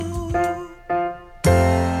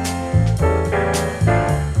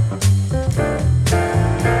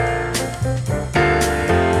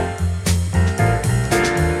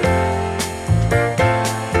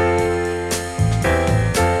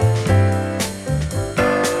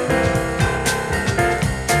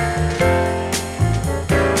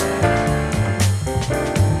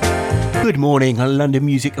Good morning on London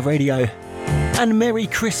Music Radio and Merry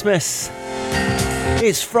Christmas.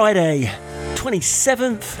 It's Friday,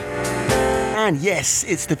 27th, and yes,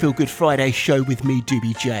 it's the Feel Good Friday show with me,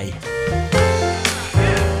 Doobie J.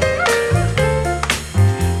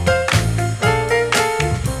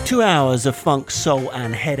 Two hours of funk, soul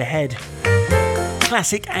and head-to-head.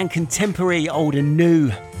 Classic and contemporary, old and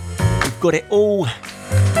new. We've got it all,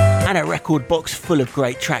 and a record box full of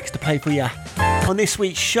great tracks to play for you. On this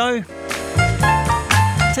week's show,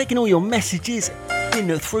 taking all your messages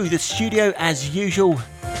in through the studio as usual.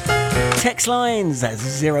 Text lines at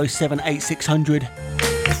 07860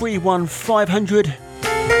 31500,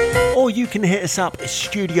 or you can hit us up at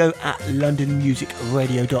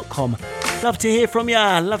studio@londonmusicradio.com. Love to hear from you.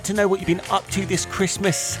 Love to know what you've been up to this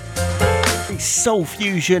Christmas. The Soul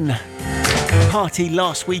Fusion party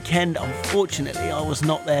last weekend, unfortunately I was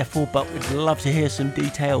not there for, but would love to hear some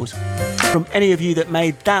details from any of you that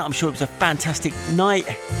made that. I'm sure it was a fantastic night.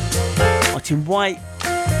 Martin White,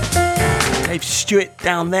 Dave Stewart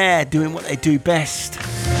down there doing what they do best,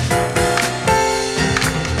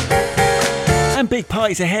 and big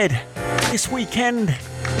parties ahead this weekend,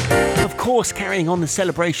 of course, carrying on the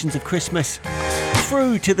celebrations of Christmas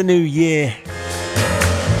through to the new year.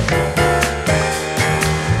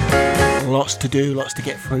 Lots to do, lots to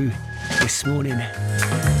get through this morning.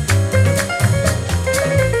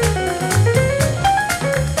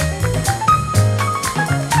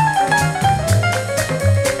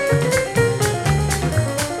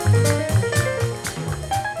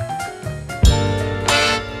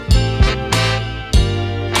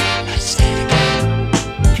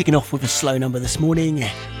 Kicking off with a slow number this morning,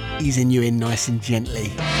 easing you in nice and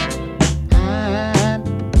gently.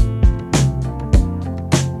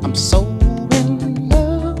 I'm so in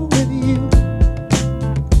love with you.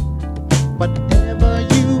 Whatever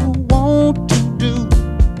you want to do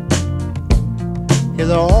is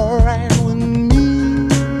alright with me.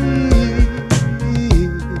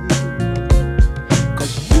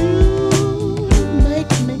 'Cause you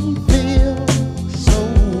make me feel so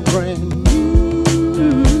brand new.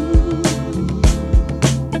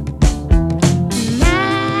 And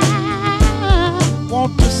I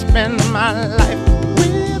want to spend my life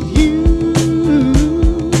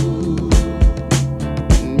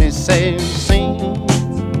same scenes,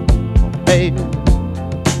 baby,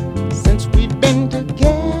 since we've been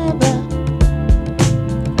together.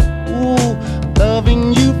 Ooh,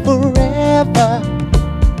 loving you forever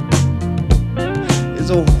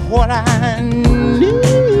is what I need.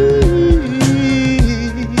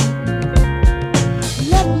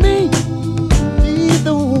 Let me be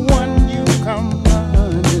the one you come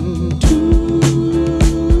running to.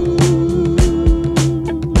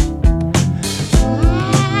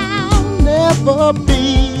 Never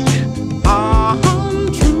be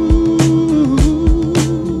untrue.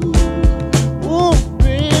 Oh,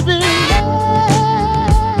 baby,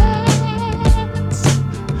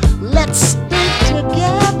 let's stay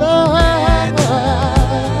together.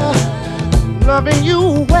 Loving you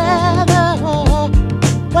weather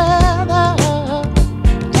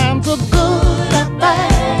times are good or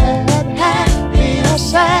bad, happy or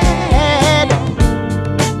sad.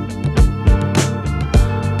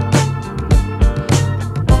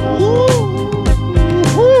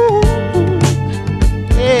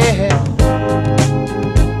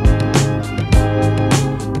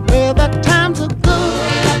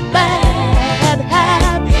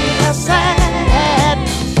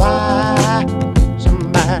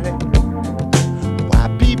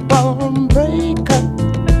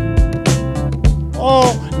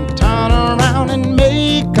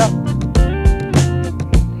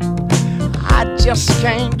 Just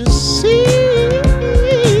came to see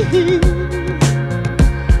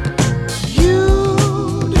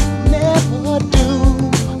you'd never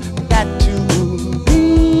do that to me,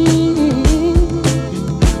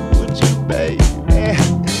 would you, baby?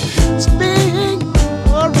 Spinning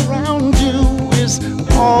around you is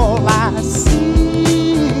all I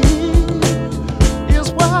see,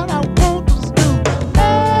 is what I want to do.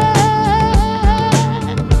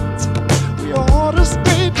 We ought to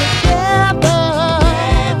stay together.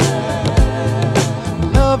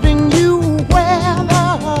 Loving you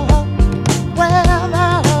weather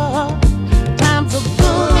times are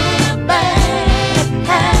good, bad,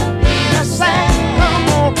 happy or sad. Come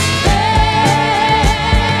on,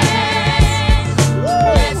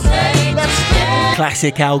 let's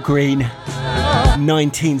Classic Al Green,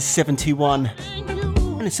 1971.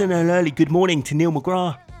 And it's an early good morning to Neil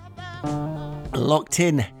McGrath. Locked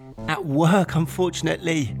in at work,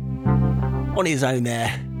 unfortunately. On his own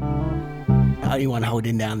there. Only one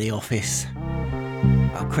holding down the office.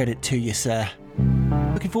 Well, credit to you, sir.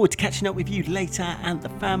 Looking forward to catching up with you later and the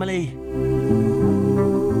family.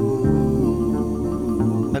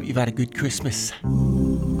 Hope you've had a good Christmas.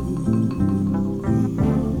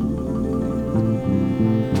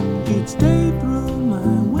 Each day through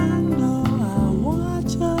my window, I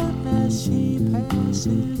watch her as she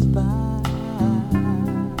passes by.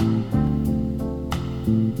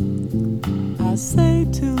 I say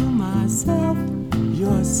to myself,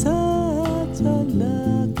 you're such a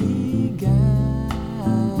lucky guy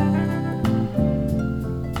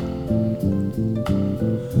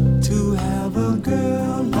to have a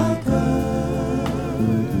girl like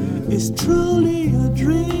her. Is truly a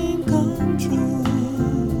dream come true.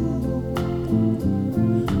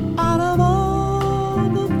 Out of all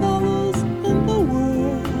the fellas in the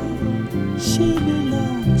world, she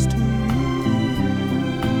belongs to you.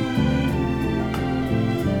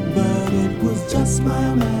 But it was just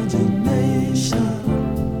my imagination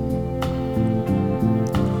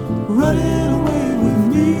running away with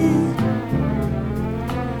me.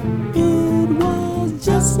 It was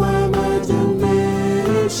just my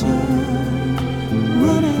imagination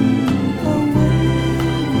running away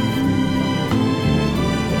with me.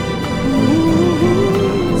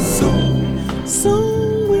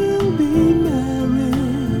 Soon we'll be married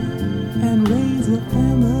and raise a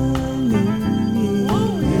family.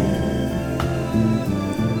 Oh, yeah.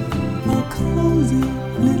 A cozy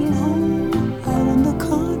little home out in the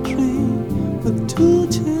country with 2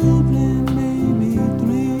 children, maybe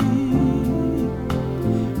 3.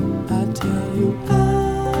 I tell you, I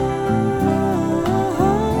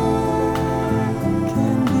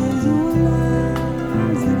can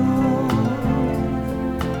visualize it all.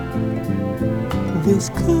 This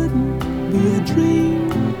couldn't be a dream,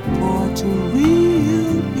 for too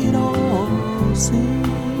real it all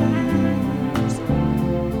seems.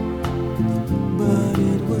 But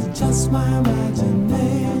it was just my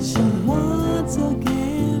imagination once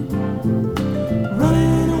again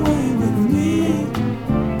running away with me.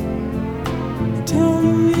 I tell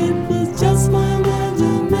you, it was just my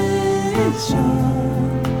imagination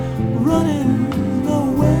running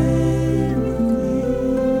away with me.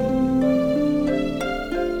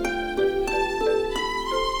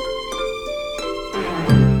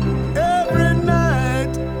 Every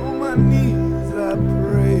night on my knees I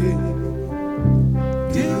pray,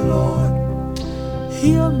 dear Lord,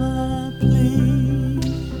 hear my plea.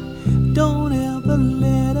 Don't ever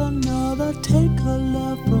let another take her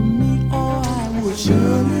love from me, or I will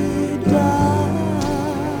surely die.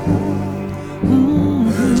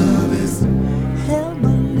 Her love is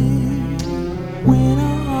heavenly. When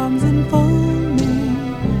her arms enfold me,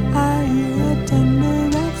 I hear a tender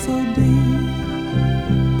rhapsody.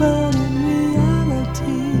 But in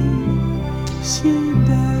reality, she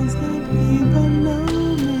doesn't even know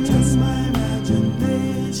me. Just my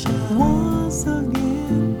imagination once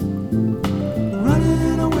again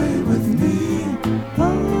running away with me.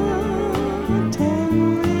 Oh, I tell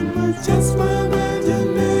you, it was just my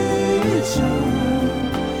imagination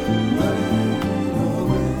running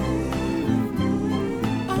away with me.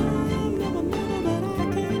 I've never met her, but I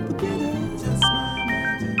can't forget her. Just my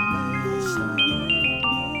imagination.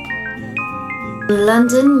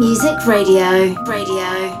 London Music Radio.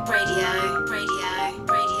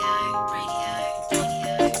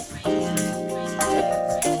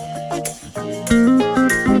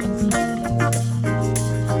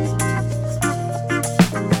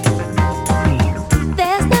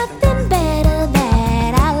 There's nothing better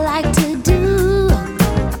that I like to do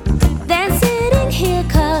than sitting here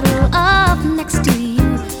cuddle up next to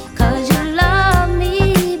you, 'cause you love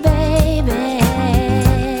me, baby,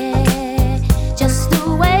 just the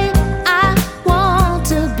way I want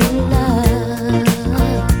to be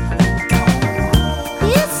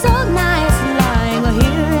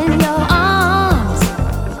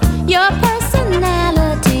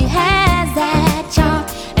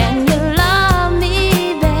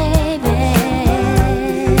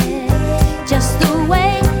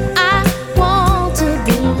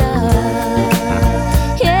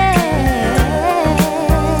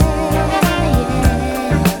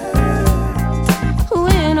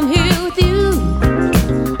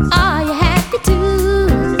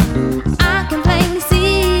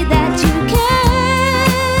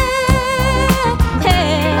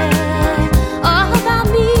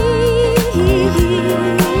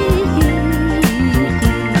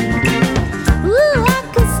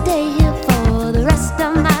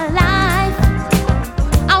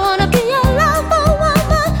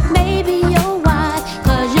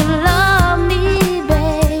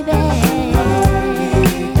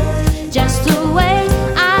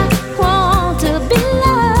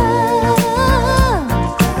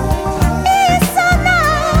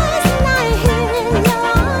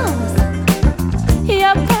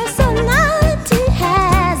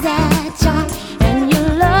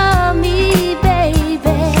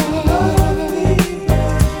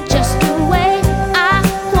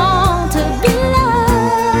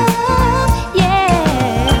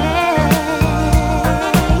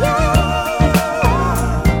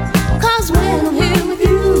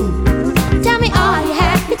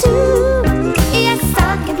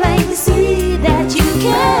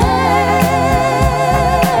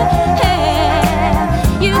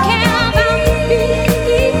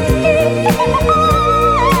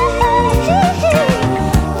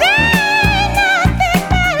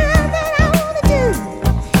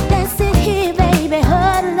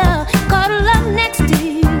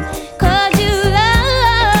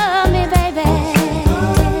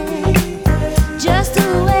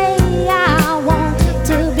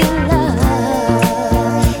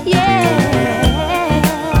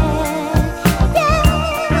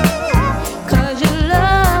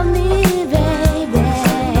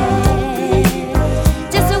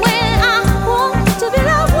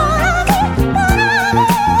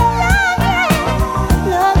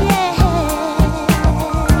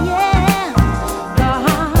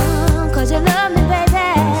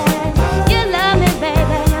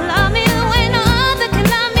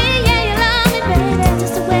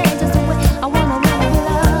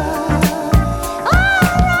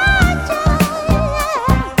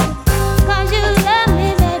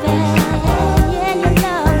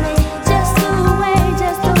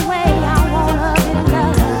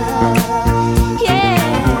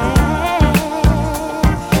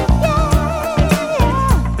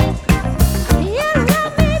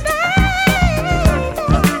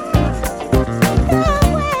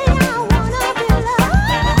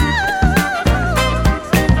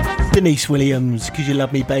Denise Williams, 'Cause You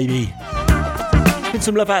Love Me Baby. Send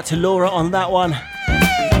some love out to Laura on that one.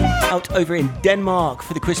 Out over in Denmark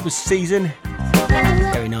for the Christmas season.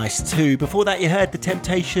 Very nice too. Before that you heard The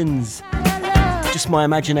Temptations, Just My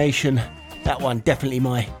Imagination. That one definitely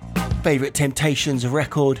my favourite Temptations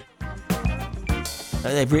record.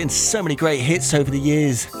 They've written so many great hits over the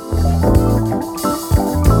years.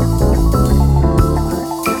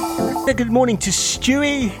 Good morning to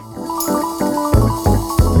Stewie.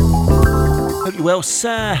 Hope you're well,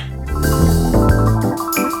 sir.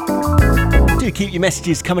 Do keep your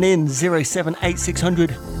messages coming in. 078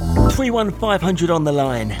 31500 on the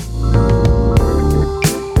line.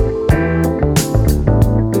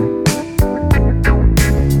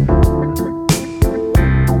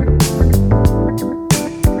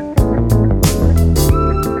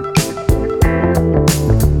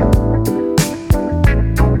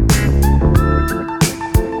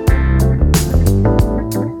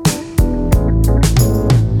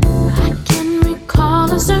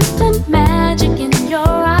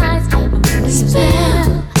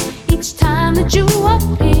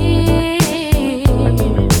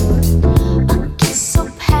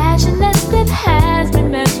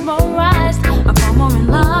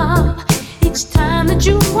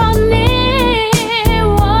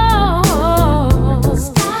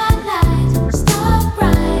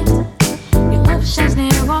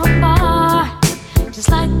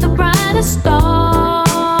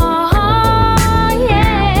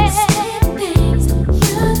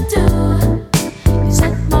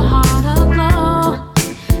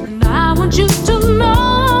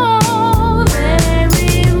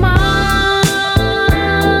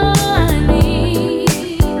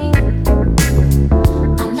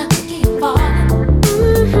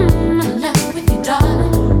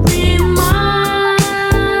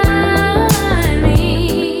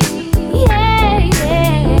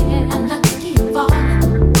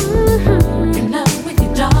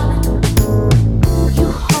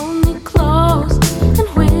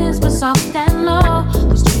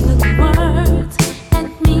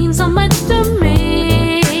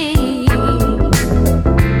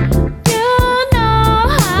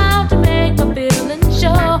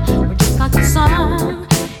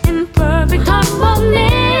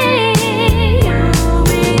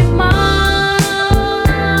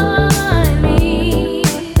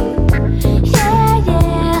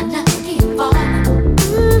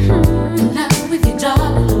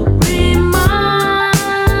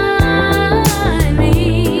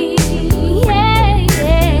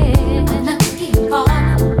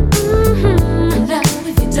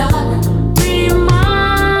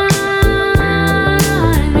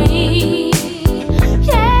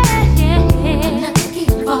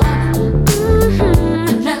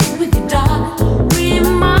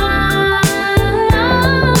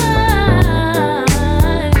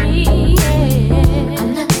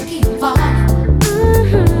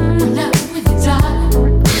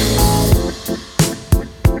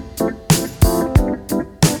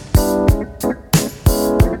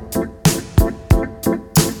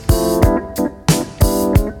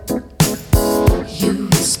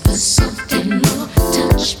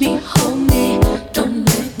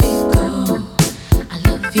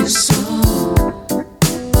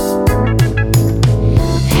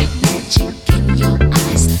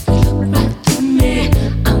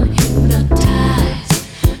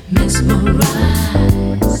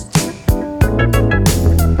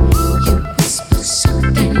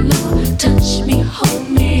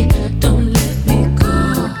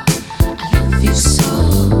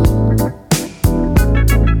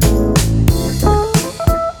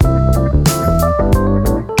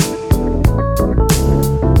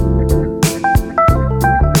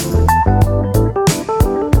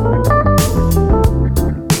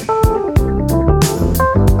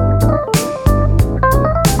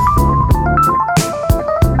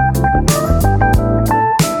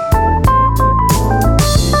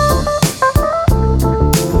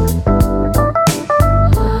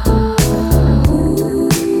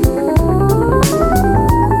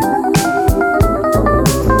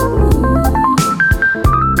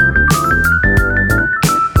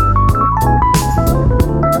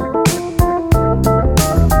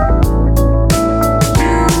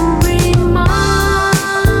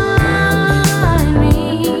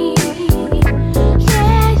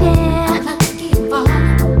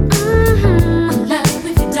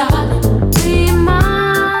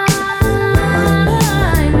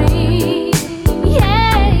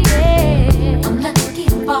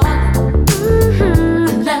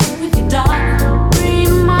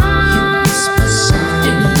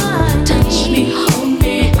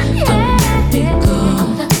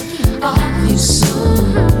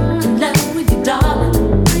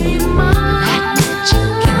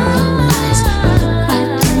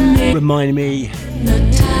 Remind me.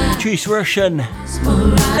 Choose Russian.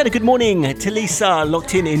 And a good morning to Lisa,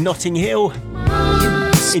 locked in Notting Hill.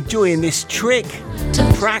 Enjoying this track,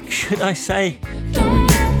 should I say.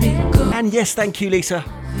 And yes, thank you, Lisa.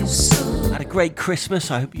 Had a great Christmas.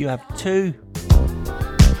 I hope you have too.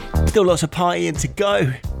 Still lots of partying to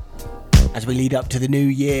go as we lead up to the new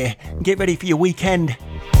year and get ready for your weekend.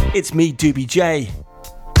 It's me, Doobie J,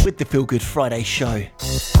 with the Feel Good Friday show.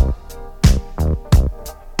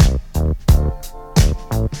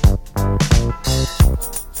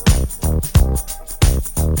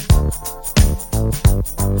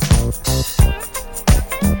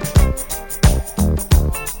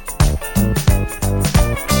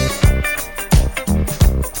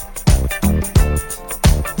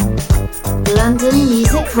 London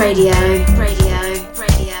Music Radio.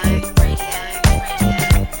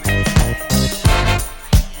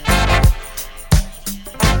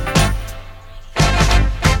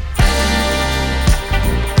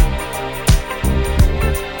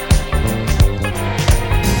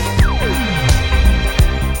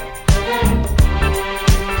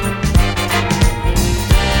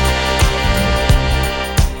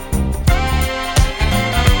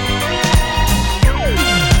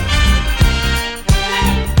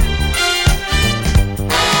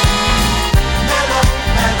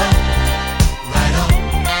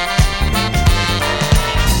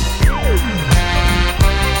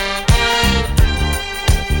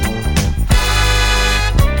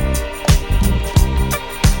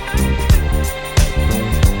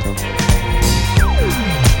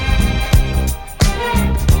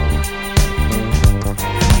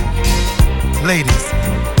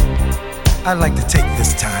 I'd like to take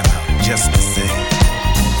this time out just to say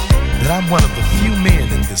that I'm one of the few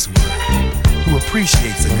men in this world who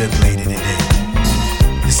appreciates a good lady today.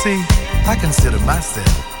 You see, I consider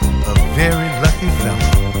myself a very lucky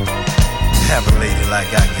fellow to have a lady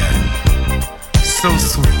like I got. So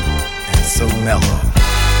sweet and so mellow.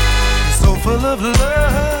 So full of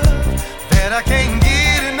love that I can't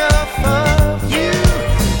get enough of you.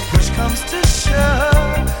 Push comes to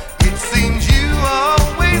shove, it seems you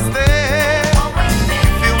always there.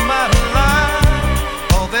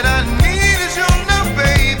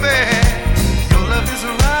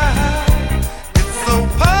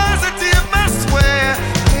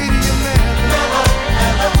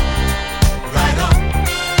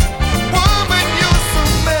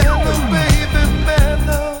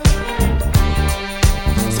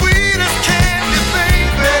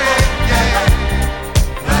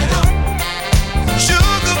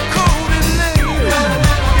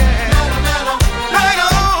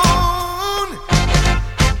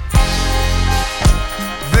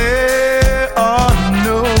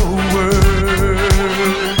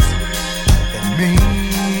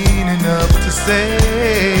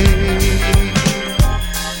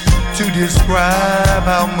 Describe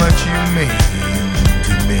how much you mean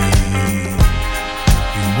to me.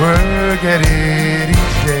 You work at it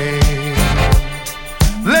each day.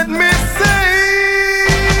 Let me say,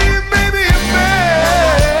 baby, you're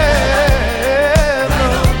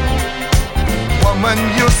mellow. Woman,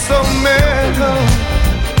 you're so mellow.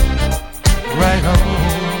 Right on.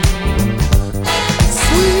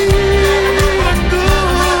 Sweet and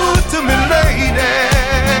good to me, lady.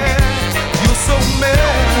 You're so mellow.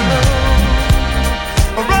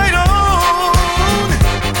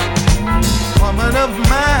 Of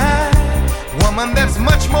mine, woman that's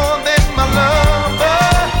much more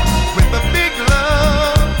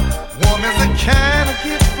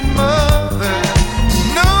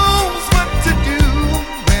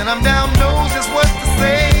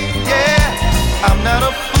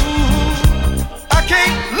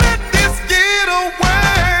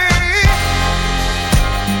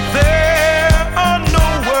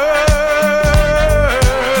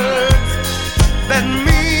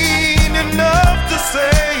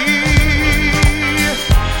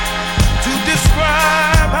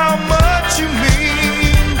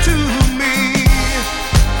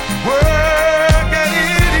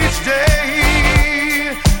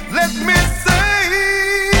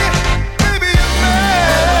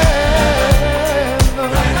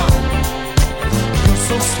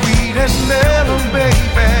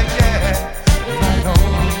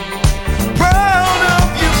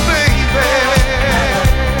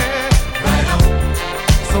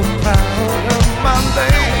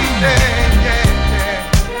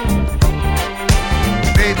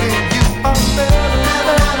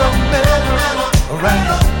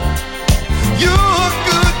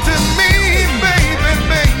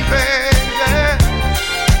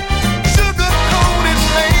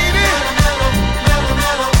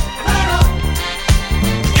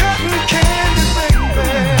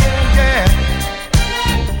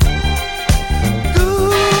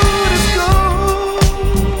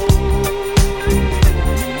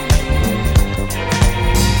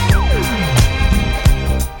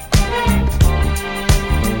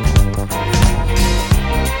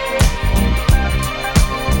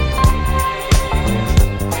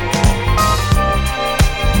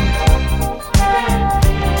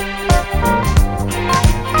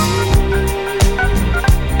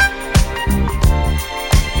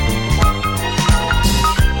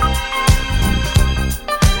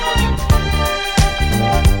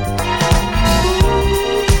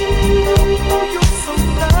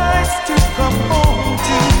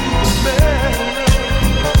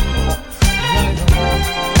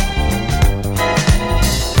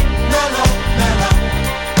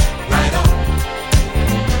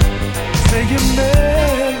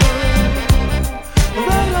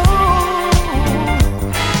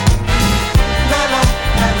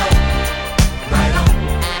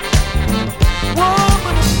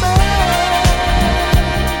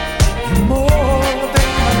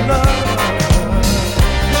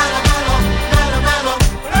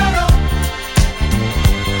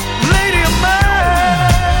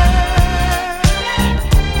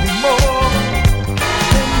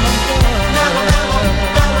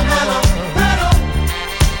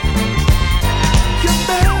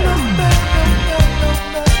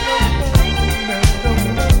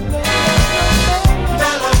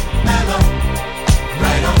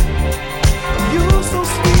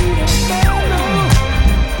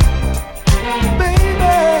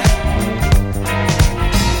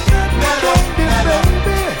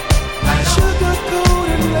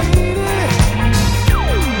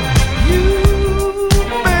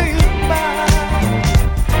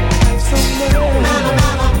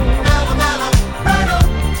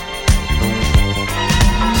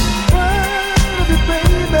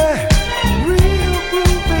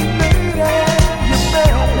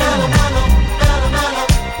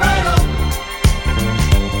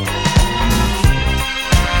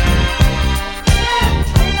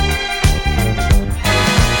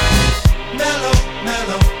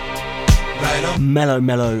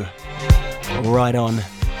Mellow, right on.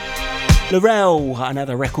 Laurel,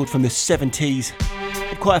 another record from the 70s.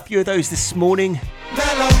 Had quite a few of those this morning.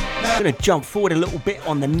 I'm going to jump forward a little bit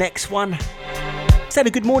on the next one. Said a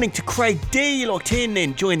good morning to Craig D, locked in,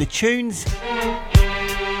 enjoying the tunes.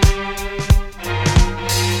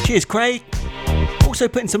 Cheers, Craig. Also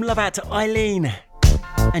putting some love out to Eileen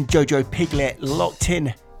and Jojo Piglet, locked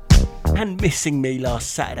in and missing me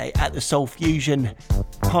last Saturday at the Soul Fusion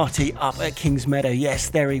party up at Kings Meadow. Yes,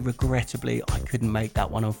 very regrettably, I couldn't make that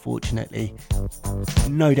one, unfortunately.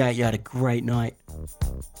 No doubt you had a great night.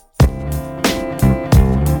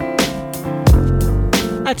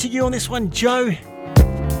 Out to you on this one, Joe.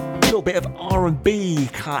 A little bit of R&B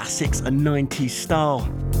classics and 90s style.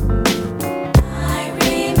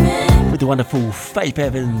 With the wonderful Faith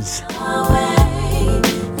Evans.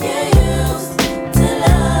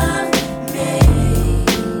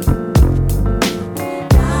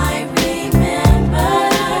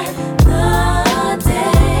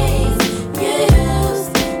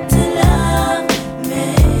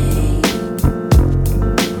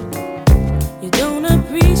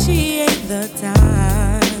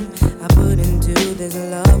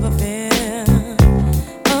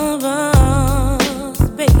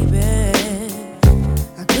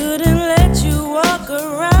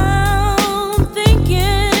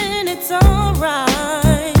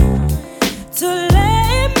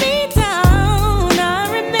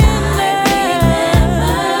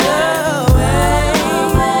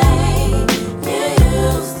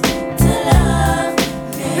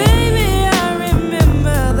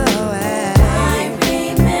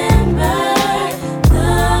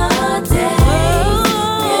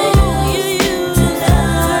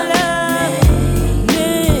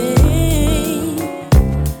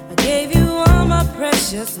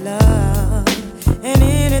 Your side.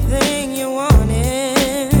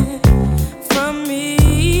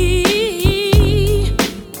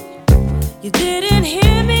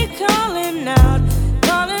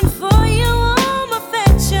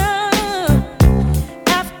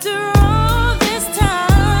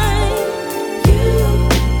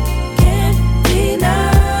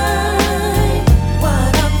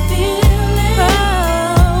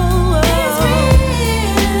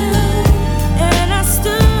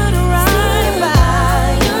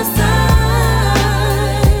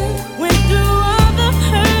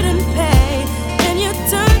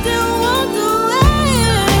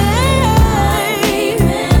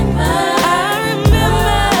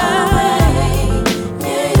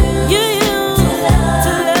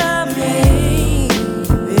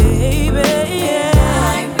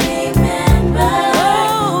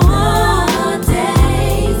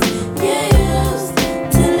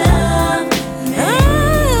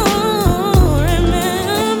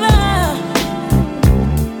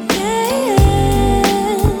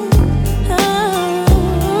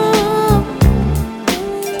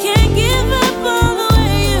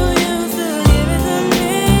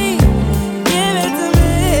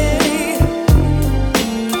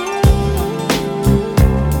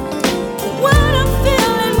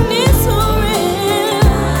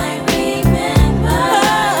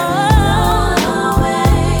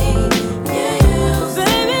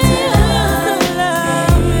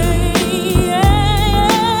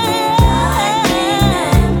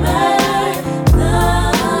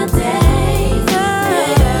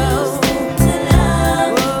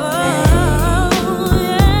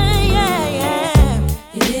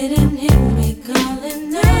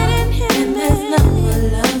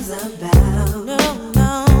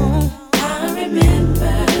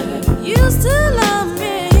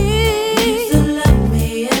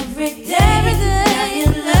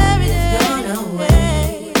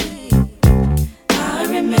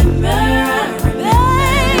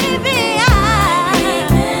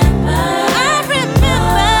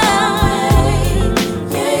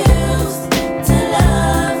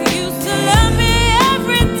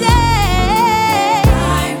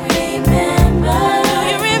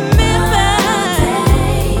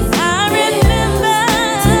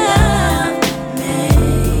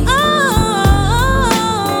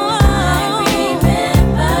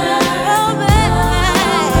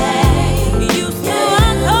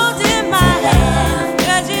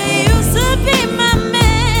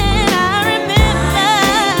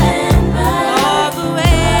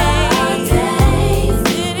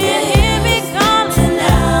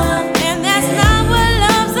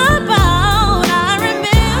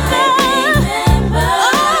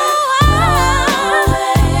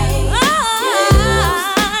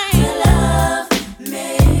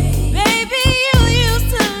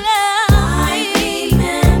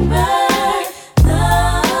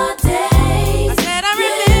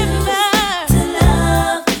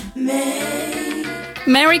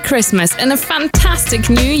 Merry Christmas and a fantastic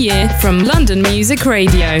New Year from London Music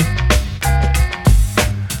Radio.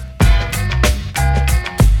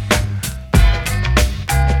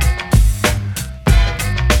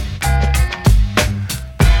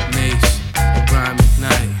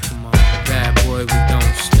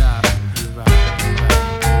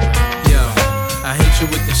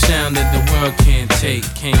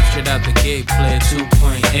 Came straight out the gate, played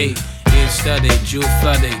 2.8. Ear studded, jewel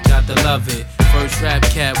flooded, got to love it. First rap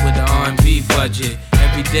cat with the R&B budget.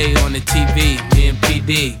 Every day on the TV, me and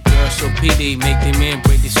PD. Girls so PD, make them man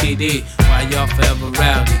break the CD. Why y'all forever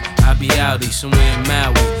rowdy? I be outie, somewhere in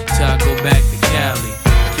Maui, till I go back to Cali.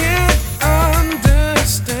 Can't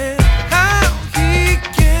understand how he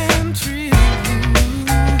can treat you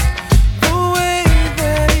the way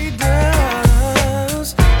that he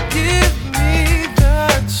does. Give me the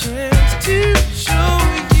chance to show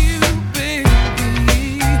you,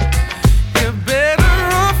 baby, you're better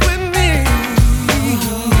off with me.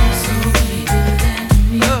 So baby, let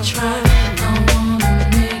me try. I wanna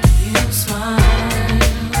make you smile.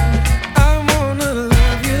 I wanna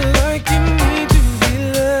love you like you need to be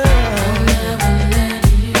loved. I'll never let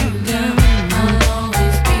you down. I'll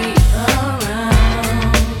always be around.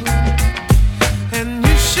 And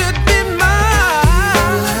you should be mine.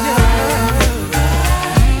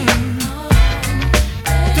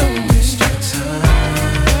 Don't waste your time.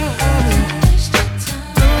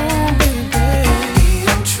 Don't, baby.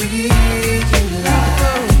 Don't treat you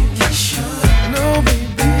like you should. No,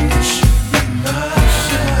 baby. You should be mine.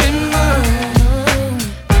 Should be mine.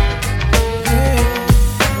 Yeah.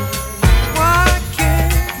 Why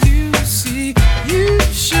can't you see you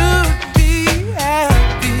should be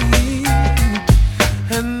happy?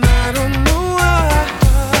 And I don't know why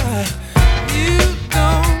you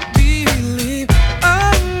don't believe a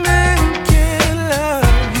man can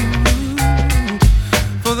love you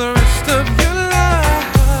for the rest of your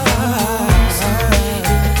life. So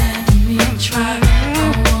baby, let me try. I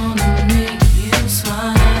wanna make you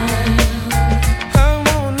smile. I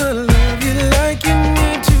wanna love you like you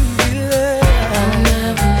need to be loved. I'll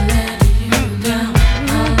never let you down.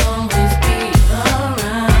 I'll always be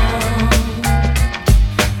around.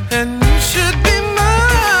 And you should be mine.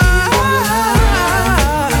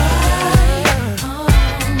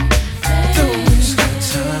 Don't waste your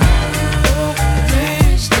time.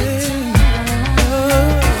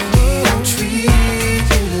 Don't treat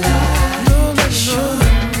you like you should.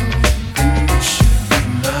 And you should be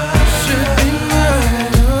mine. Should be mine.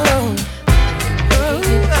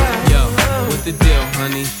 Yo, what the deal,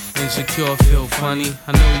 honey? Insecure, feel funny. I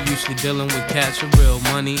know you used to dealing with cats with real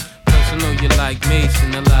money. Plus, I know you like Mace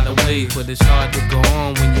in a lot of ways, but it's hard to go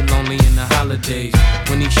on when you're lonely in the holidays.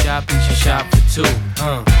 When he shop, he should shop for two.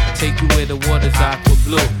 Take you where the water's aqua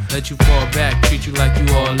blue. Let you fall back, treat you like you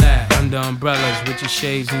all that. Under umbrellas with your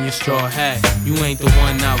shades and your straw hat. You ain't the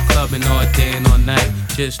one out clubbing all day and all night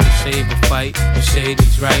just to save a fight. You say that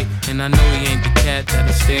he's right, and I know he ain't the cat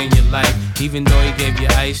that'll stay in your life. Even though he gave you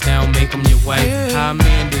ice, now make him your wife. How a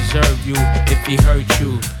man deserve you if he hurt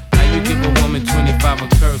you? How you give a woman 25 a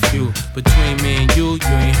curfew? Between me and you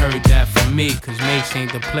ain't heard that from me. Cause Mace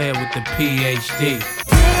ain't the player with the PhD.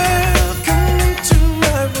 Welcome to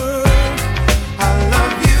my world. I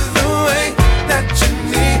love you the way that you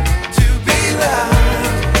need to be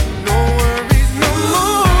loved. No worries no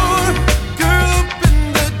more. Girl, open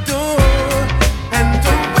the door and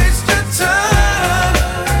don't waste your time.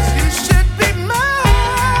 'Cause you should be mine.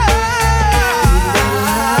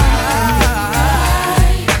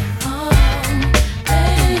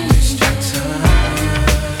 Don't waste your time.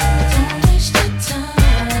 Don't waste your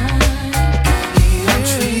time. Don't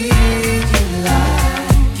treat you like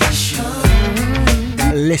you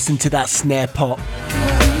should. Listen to that snare pop.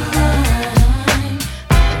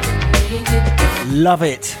 Love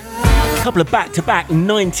it. A couple of back-to-back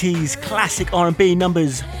 90s classic R&B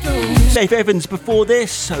numbers. Dave Evans before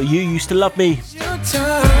this, So You Used to Love Me.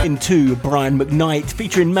 Into Brian McKnight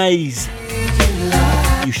featuring Maze.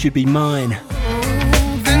 You Should Be Mine.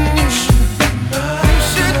 Then you should be mine. You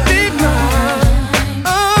should be mine.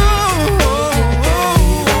 Oh.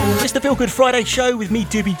 It's the Feel Good Friday show with me,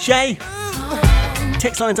 Doobie J.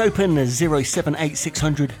 Text lines open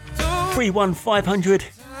 078600 31500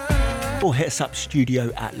 or hit us up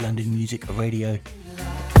studio at London Music Radio.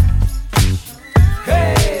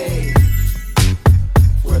 Hey,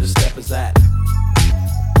 where the steppers at?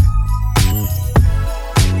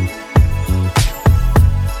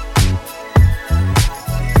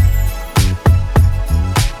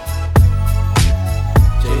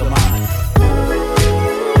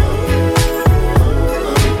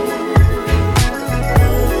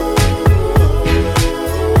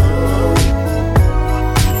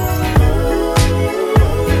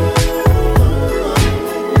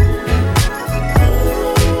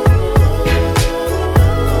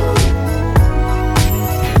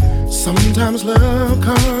 Sometimes love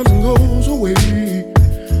comes and goes away.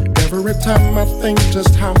 Every time I think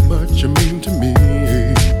just how much you mean to me.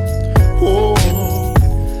 Oh,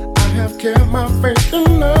 I have kept my faith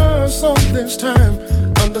in us all this time,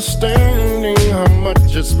 understanding how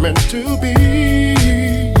much it's meant to be.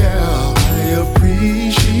 Yeah, I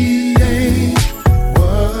appreciate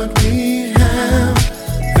what we have.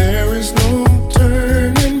 There is no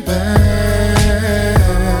turning back.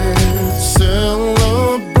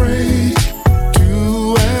 Celebrate,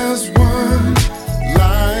 two as one.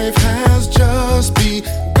 Life has just begun.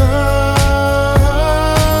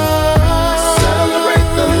 Celebrate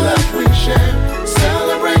the love we share.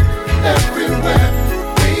 Celebrate everywhere.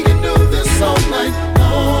 We can do this all night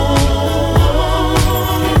long.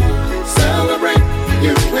 Celebrate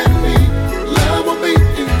you and me. Love will be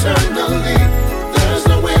eternally. There's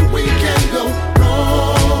no way we can go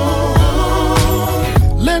wrong.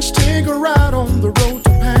 Let's take a ride on the road to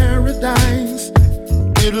paradise.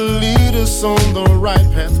 It'll lead us on the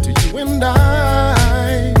right path to you and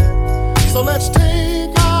I. So let's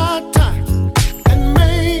take our time and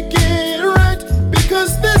make it right,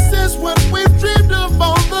 because this is what we've dreamed of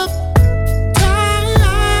all the time.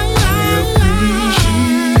 I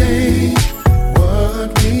appreciate what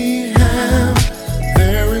we have.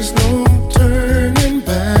 There is no turning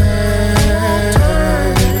back.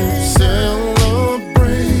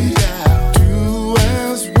 Celebrate, two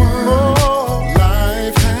as one.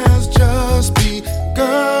 Life has just begun.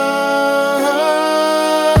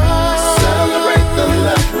 Celebrate the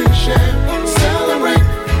love we share. Celebrate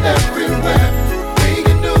everywhere. We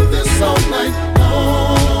can do this all night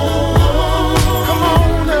long. Come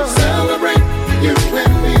on now. Celebrate you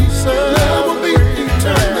and me. Love will be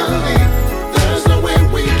eternally. There's no way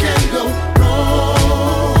we can go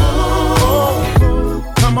wrong.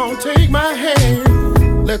 Come on, take my hand.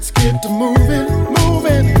 Let's get to moving,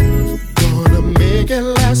 moving. Gonna make it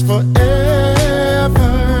last forever,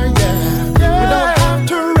 yeah. We don't have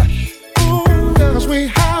to rush, cause we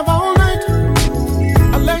have all night.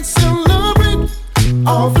 Let's celebrate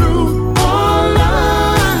all through our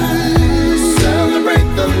lives. Celebrate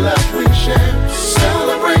the love we share.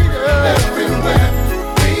 Celebrate everywhere.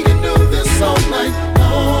 We can do this all night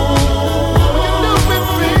long.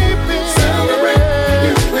 Baby. Celebrate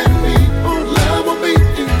you and me. Love will be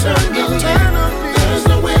eternally. There's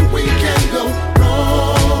no way we can go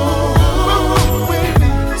wrong.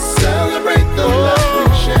 Celebrate the love we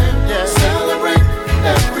share. Celebrate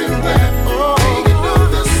everywhere. We can do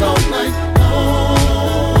this all night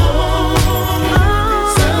long.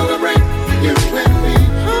 Celebrate you and me.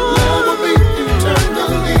 Love will be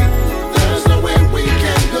eternally. There's no way we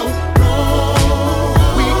can go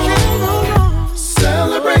wrong. We can't go wrong.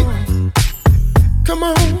 Celebrate. Come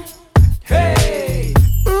on. Hey.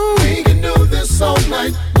 We can do this all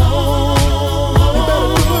night long. You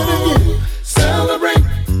better do it again. Celebrate.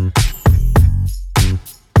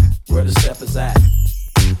 Where the steppers at?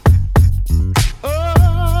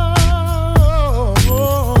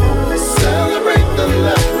 Celebrate the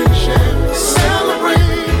love we share. Celebrate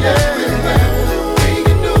everywhere. We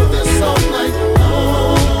can do this all night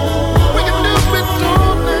long. We can do it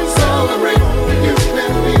all night. Celebrate you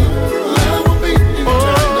and me. Love will be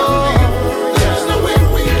eternally. There's no way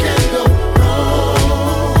we can go wrong.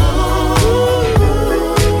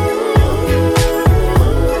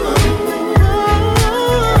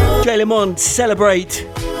 Jay Lamont, Celebrate.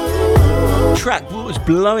 Track that was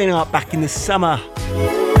blowing up back in the summer.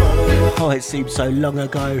 Oh, it seems so long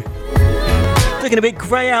ago. Looking a bit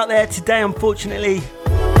grey out there today, unfortunately.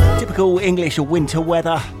 Typical English winter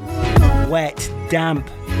weather. Wet, damp.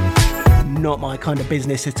 Not my kind of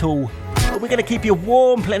business at all. But we're going to keep you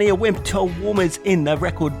warm. Plenty of winter warmers in the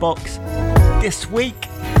record box this week.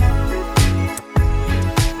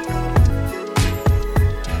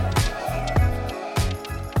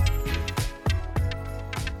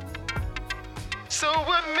 So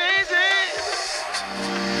amazing,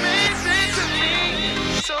 amazing to me.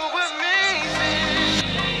 So amazing,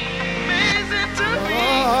 amazing to me.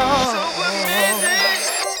 So amazing,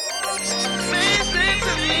 amazing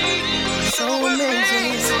to me. So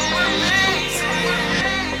amazing, so amazing.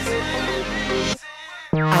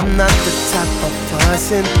 I'm not the type of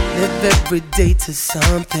person live every day to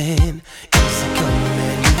something. Easy come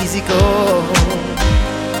and easy go.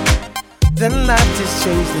 Then life just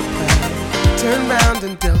changed the plan. Turned round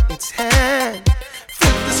and dealt its hand.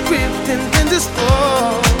 Flipped the script and then just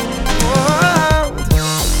fall.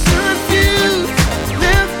 Confused,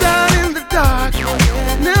 left out in the dark.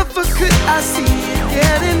 Never could I see it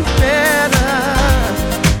getting better.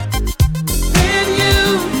 Then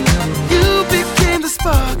you became the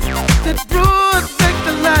spark that brought back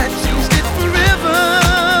the light, changed it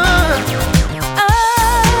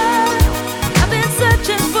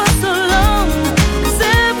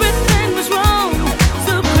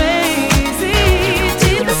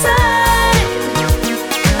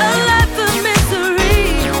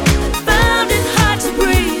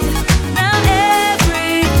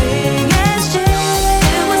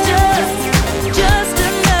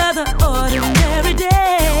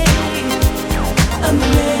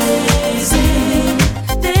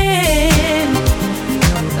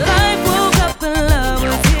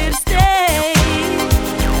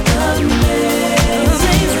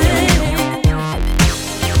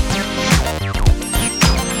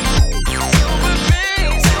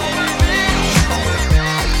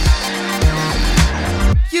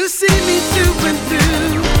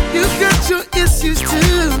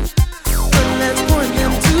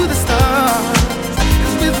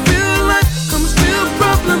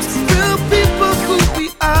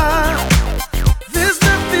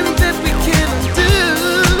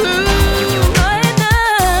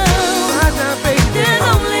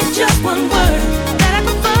one word that I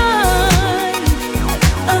can find.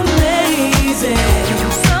 Amazing.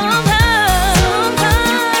 Somehow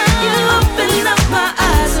you opened up my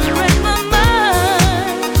eyes and read my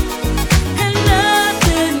mind, and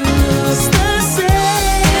nothing was the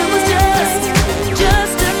same. It was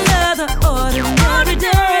just another ordinary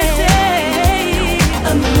day.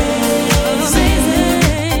 Amazing.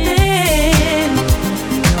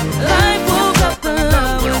 Life woke up and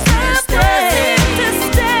love was here to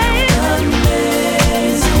stay.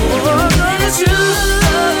 Amazing. It's true.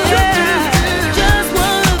 Just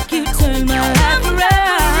one look, you turned my life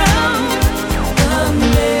around.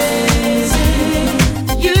 Amazing.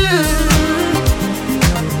 You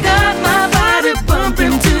got my body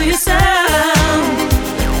bumping to your sound.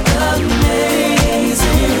 Amazing.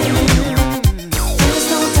 There's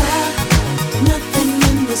no doubt, nothing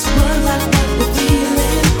in this world like what we're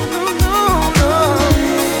feeling.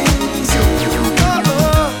 Amazing.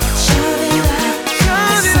 Shout it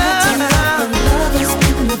out. It's such a love, the love has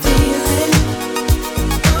been revealing.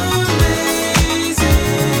 Amazing.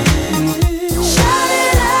 Shout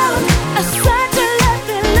it out. It's such a love,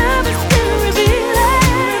 the love has been revealing.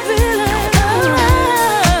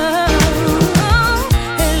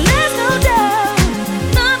 And there's no doubt,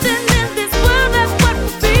 nothing in this world like what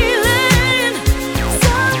we're feeling.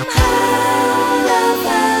 Somehow love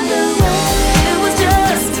found a way. It was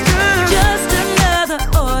just another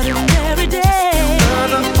ordinary day.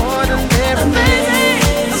 Amazing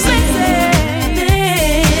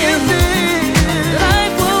thing.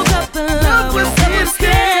 Life woke up and love was here to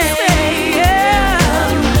stay.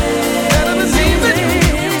 Amazing.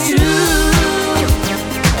 True.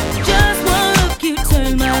 Just one look, you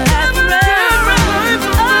turned my life around.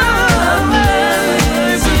 Amazing.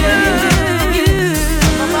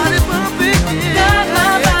 Got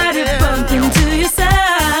my body bumping to your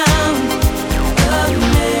sound.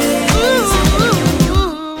 Amazing.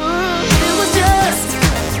 It was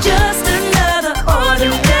just another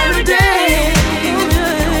ordinary day.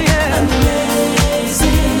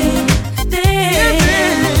 Amazing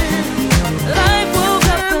thing. Life woke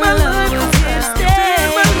up and love was here to stay.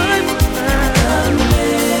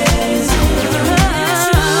 Amazing.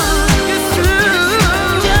 It's true.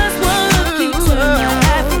 Just one look, you turned my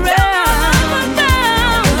life around.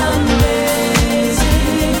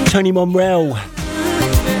 Amazing. Tony Monreal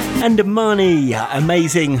and Amani,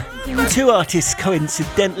 amazing. Two artists,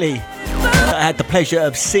 coincidentally, that I had the pleasure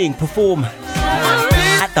of seeing perform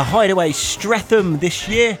at the Hideaway Streatham this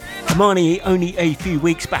year. Amani only a few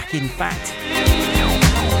weeks back, in fact.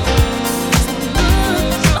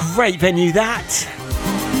 Great venue that.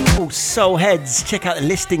 All soul heads, check out the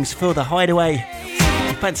listings for the Hideaway.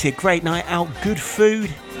 If you fancy a great night out, good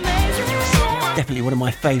food. Definitely one of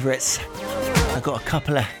my favourites. I've got a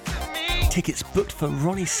couple of tickets booked for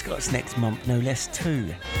Ronnie Scott's next month, no less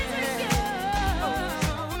too.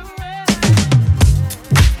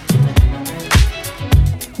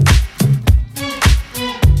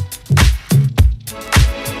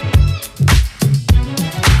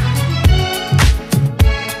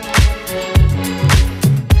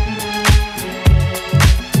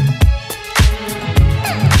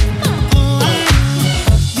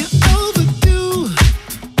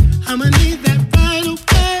 I'ma need that right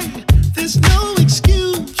away. There's no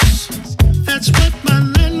excuse. That's what my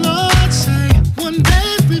landlord say. One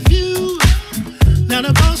bad review. Now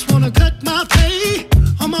the boss wanna cut my pay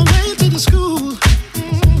on my way to the school.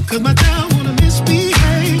 Cause my child wanna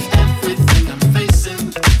misbehave. Everything I'm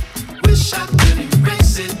facing, wish I could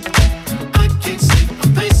erase it. I can't sleep,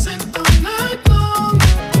 I'm pacing all night long.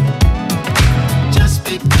 Just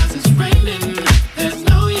because it's raining, there's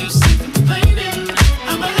no use in complaining.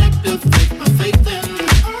 I'ma activate my faith in.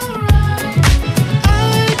 Alright, I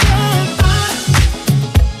got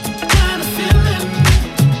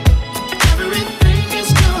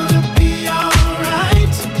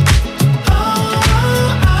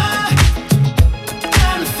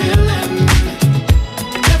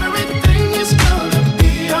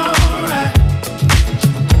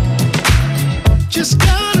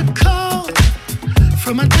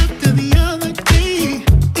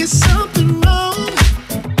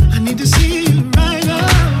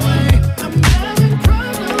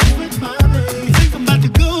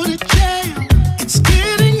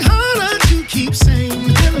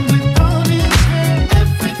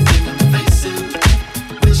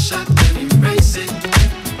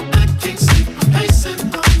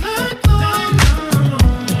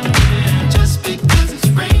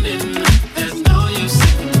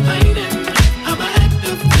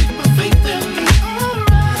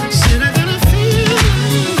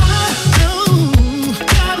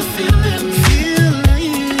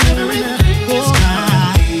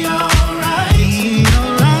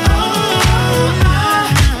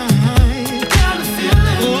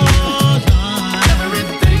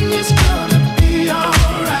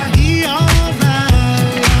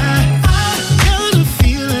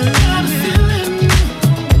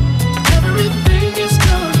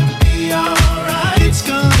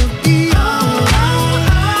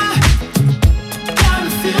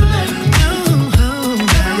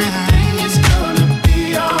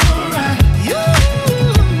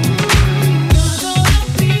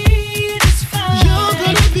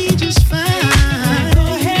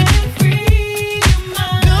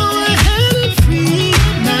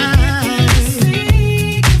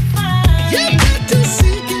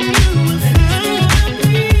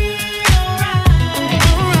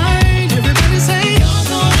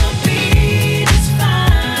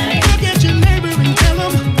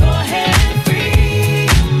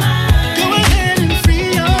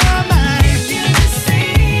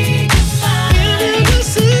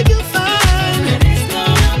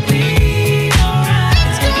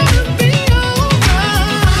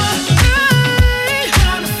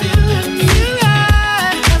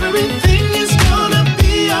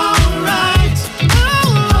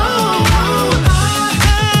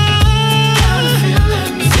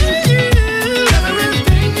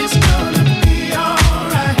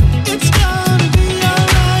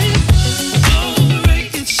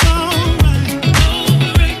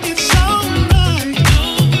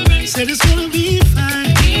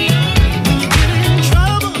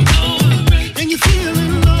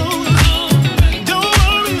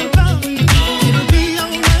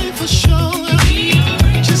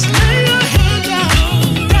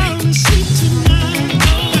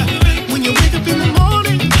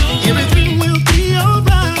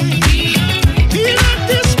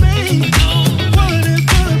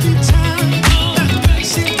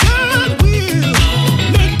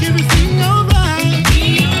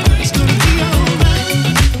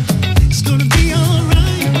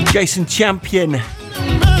Jason Champion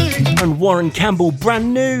and Warren Campbell,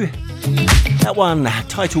 brand new. That one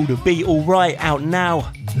titled Be Alright, out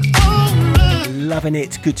now. Loving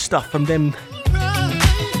it, good stuff from them.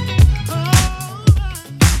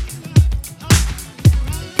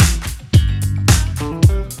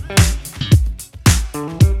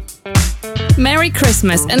 Merry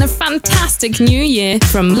Christmas and a fantastic New Year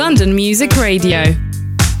from London Music Radio.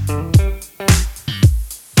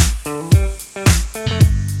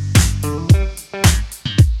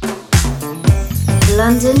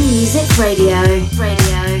 London Music Radio.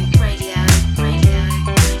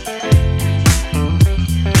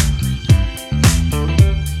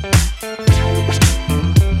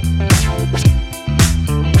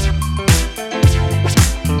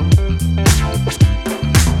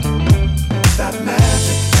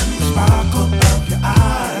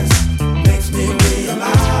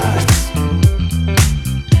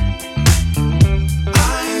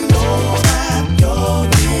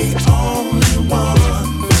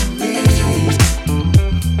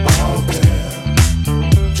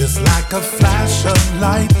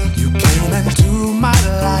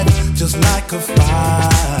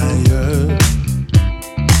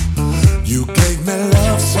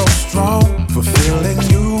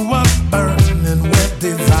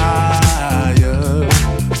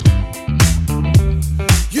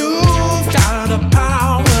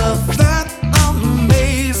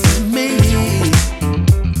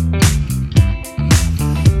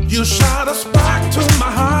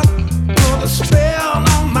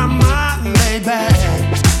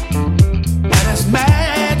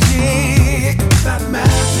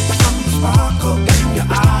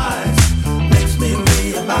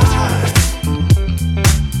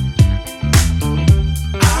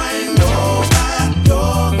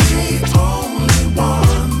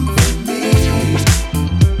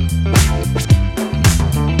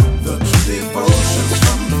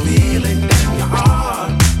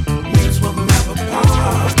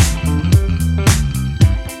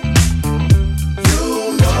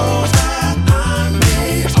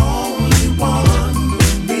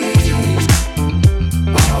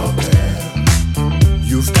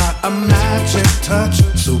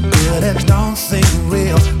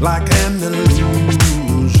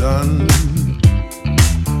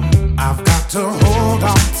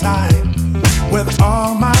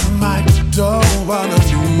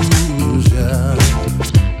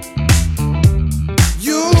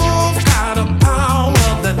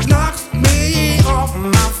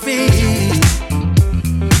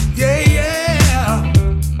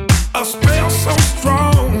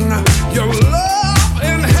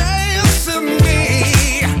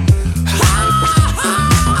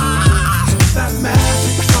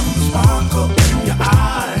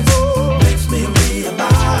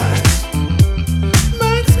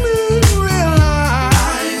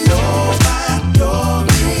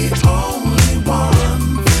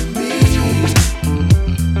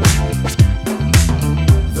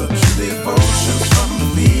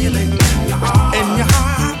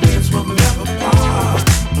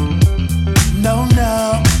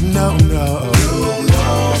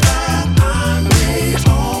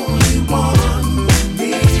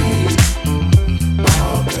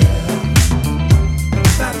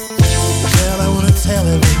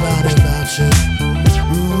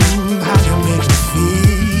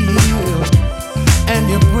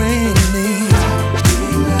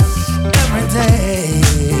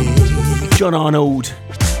 John Arnold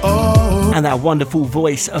and that wonderful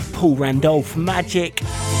voice of Paul Randolph, Magic.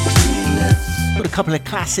 Got a couple of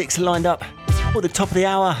classics lined up for the top of the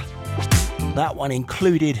hour, that one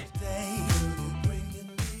included.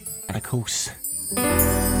 And of course,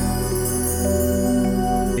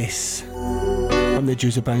 this from the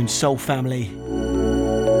Juzabone Soul family.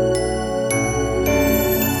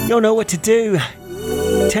 You'll know what to do.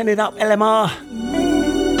 Turn it up, LMR.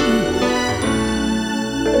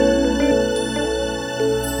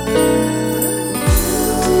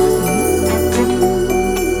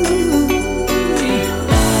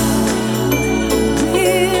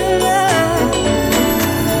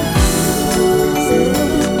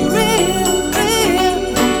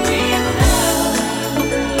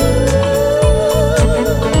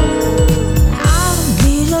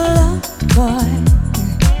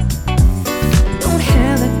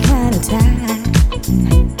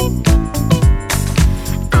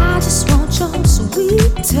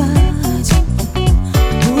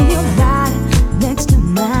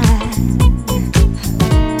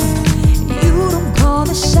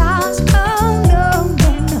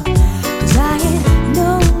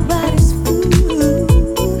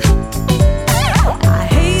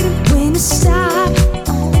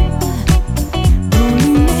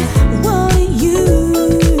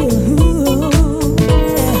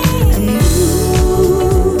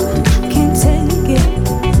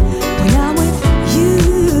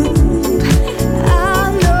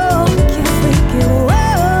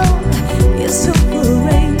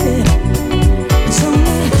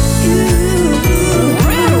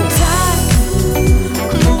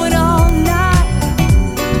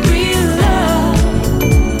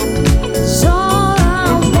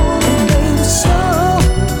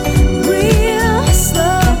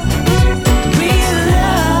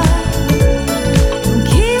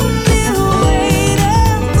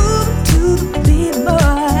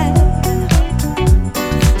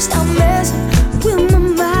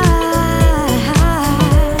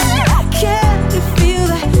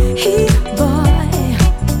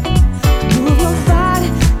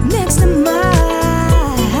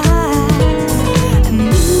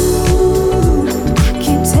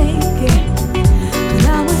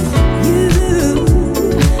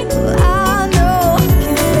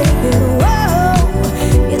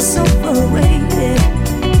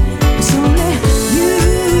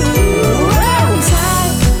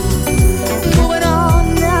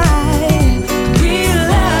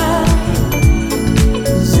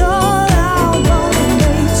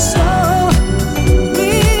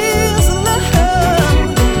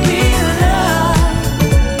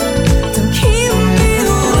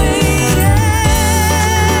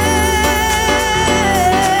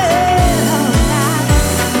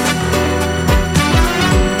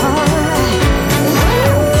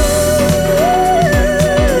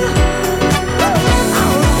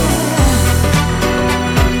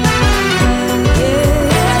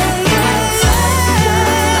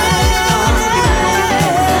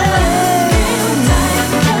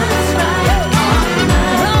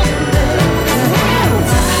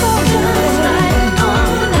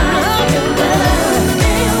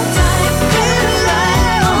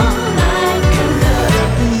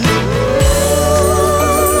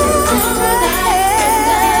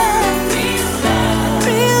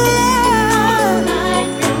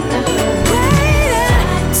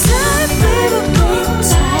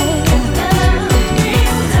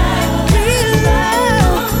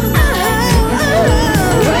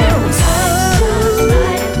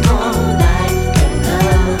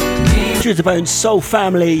 To the Bone Soul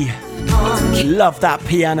Family. Love that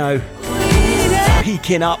piano.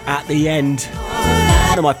 Peaking up at the end.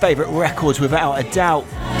 One of my favourite records without a doubt.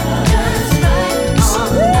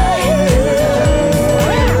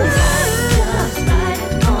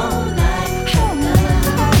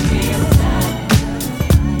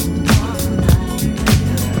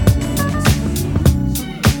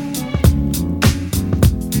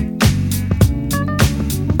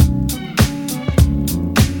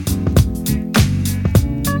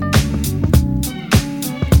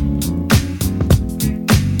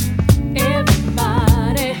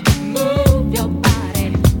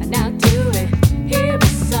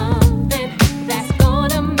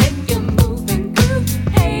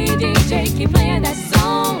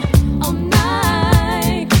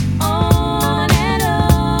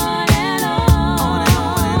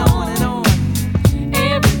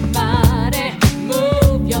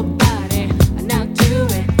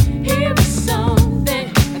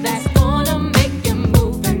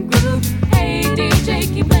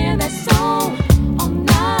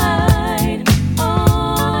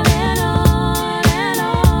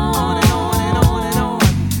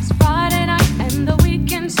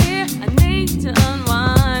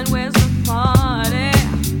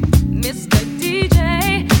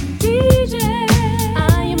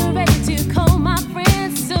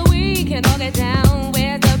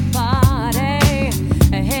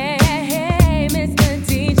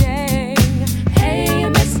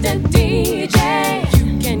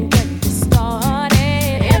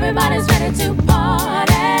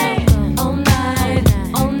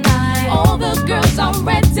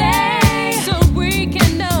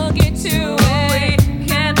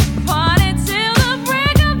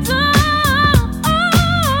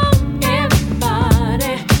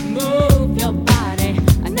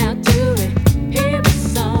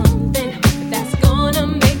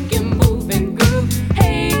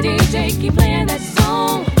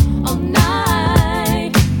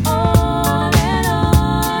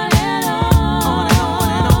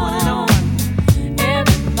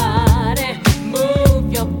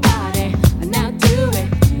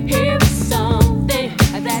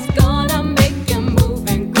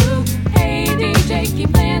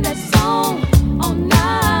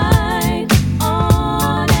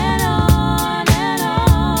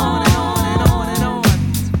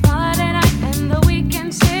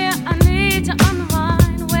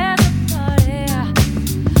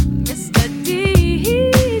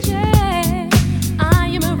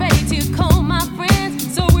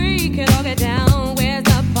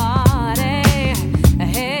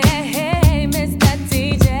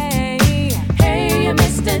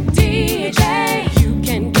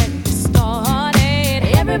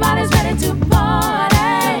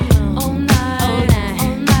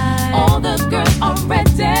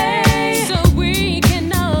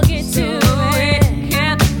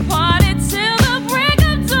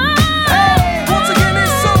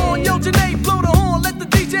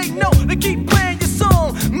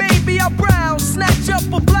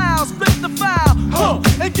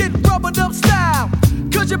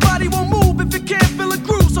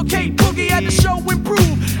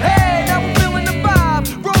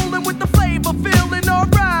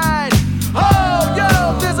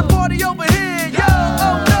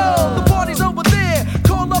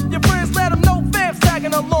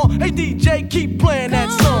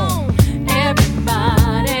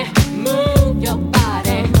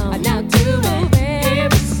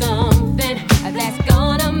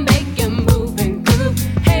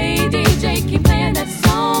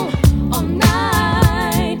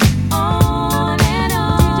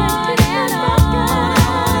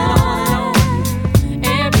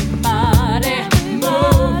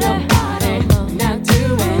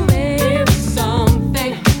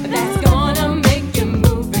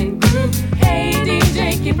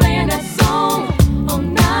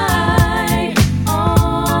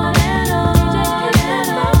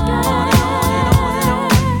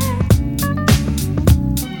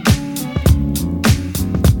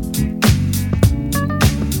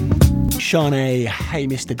 Shanae, hey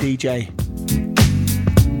Mr. DJ.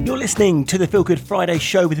 You're listening to the Feel Good Friday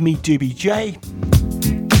show with me, Doobie J.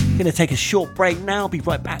 Gonna take a short break now, be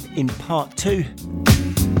right back in part 2.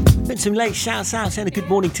 Put some late shouts out, saying a good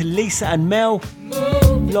morning to Lisa and Mel.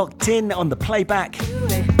 Locked in on the playback.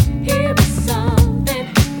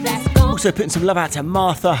 Also putting some love out to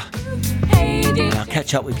Martha. And I'll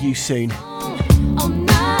catch up with you soon.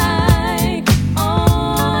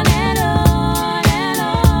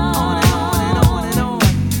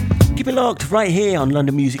 Keep it locked right here on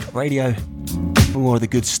London Music Radio for more of the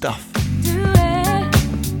good stuff.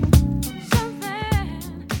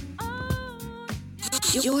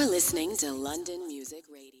 You're listening to London Music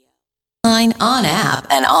Radio. On app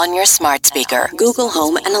and on your smart speaker, Google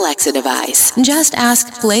Home and Alexa device. Just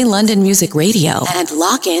ask Play London Music Radio and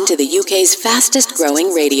lock into the UK's fastest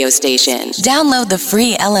growing radio station. Download the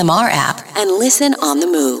free LMR app and listen on the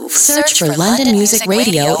move. Search for London Music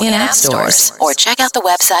Radio in app stores or check out the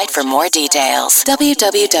website for more details.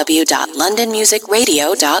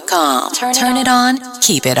 www.londonmusicradio.com. Turn it on,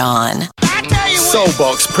 keep it on.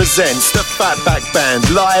 Soulbox presents the Fatback Band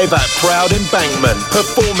live at Proud Embankment,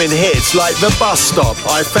 performing hits like The Bus Stop,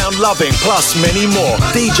 I Found Loving, plus many more.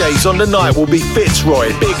 DJs on the night will be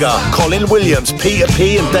Fitzroy, Bigger, Colin Williams, Peter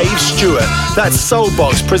P and Dave Stewart. That's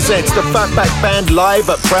Soulbox presents the Fatback Band live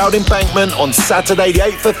at Proud Embankment on Saturday the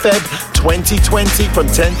 8th of Feb 2020 from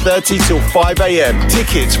 10:30 till 5 a.m.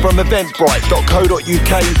 Tickets from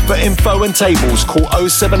eventbrite.co.uk. For info and tables, call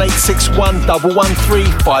 07861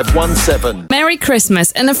 113 517. Merry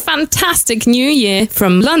Christmas and a fantastic New Year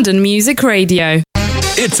from London Music Radio.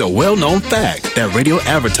 It's a well-known fact that radio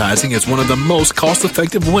advertising is one of the most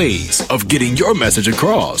cost-effective ways of getting your message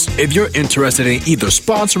across. If you're interested in either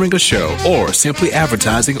sponsoring a show or simply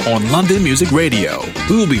advertising on London Music Radio,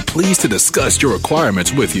 we will be pleased to discuss your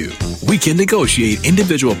requirements with you. We can negotiate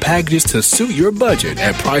individual packages to suit your budget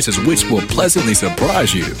at prices which will pleasantly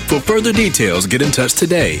surprise you. For further details, get in touch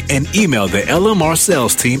today and email the LMR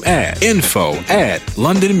sales team at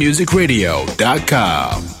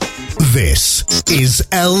info@londonmusicradio.com. This is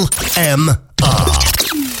LMR.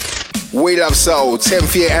 We Love Soul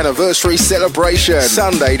 10th year anniversary celebration,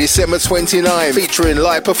 Sunday, December 29th, featuring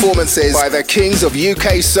live performances by the Kings of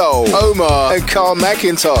UK Soul, Omar and Carl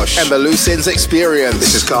McIntosh, and the Loose Ends Experience.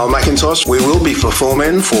 This is Carl McIntosh. We will be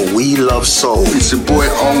performing for We Love Soul. It's your boy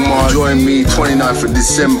Omar. Join me 29th of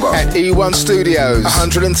December at E1 Studios,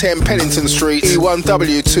 110 Pennington Street,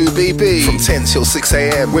 E1W2BB, from 10 till 6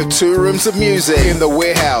 a.m. with 2 rooms of music in the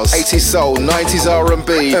warehouse, 80s soul, 90s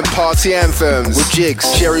R&B, and party anthems with Jigs,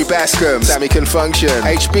 Jerry Baskin, Sammy Can Function,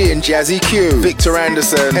 HB and Jazzy Q, Victor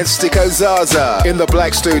Anderson and Sticko Zaza. In the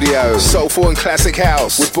Black Studio, Soulful and Classic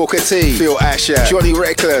House with Booker T, Phil Asher, Johnny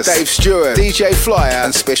Reckless, Dave Stewart, DJ Flyer,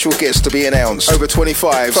 and special guests to be announced. Over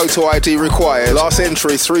 25, photo ID required. Last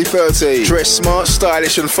entry 3:30. Dress smart,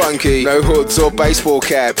 stylish and funky. No hoods or baseball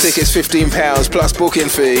caps. Tickets £15 plus booking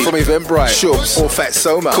fee from Eventbrite, Shubs or Fat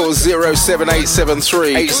Soma. Call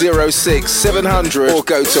 07873 806 700 or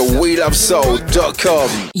go to welovesoul.com.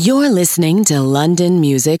 You're listening to London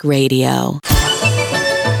Music Radio.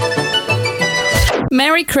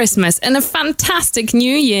 Merry Christmas and a fantastic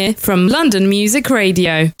New Year from London Music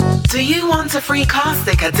Radio. Do you want a free car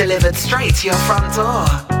sticker delivered straight to your front door?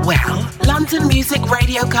 Well, London Music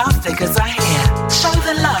Radio car stickers are here. Show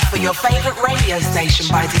the love for your favourite radio station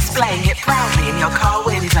by displaying it proudly in your car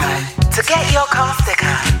window. To get your car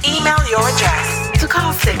sticker, email your address to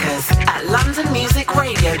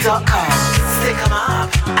carstickers@londonmusicradio.com. Stick 'em up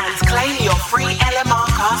and claim your free LMR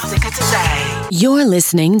car sticker today. You're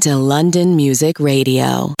listening to London Music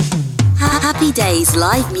Radio. Happy Days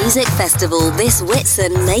Live Music Festival this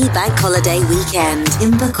Whitsun May Bank Holiday weekend.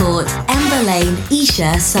 Imber Court, Ember Lane,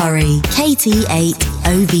 Esher, Surrey. KT8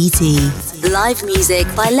 OBT. Live music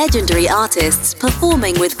by legendary artists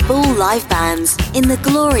performing with full live bands in the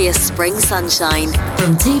glorious spring sunshine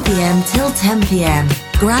from 2 p.m. till 10 p.m.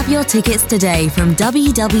 Grab your tickets today from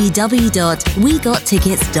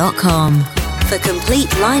www.wegottickets.com. For complete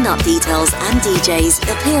lineup details and DJs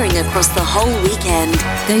appearing across the whole weekend,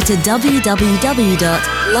 go to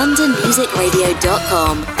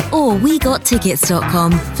www.londonmusicradio.com or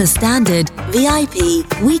wegottickets.com for standard, VIP,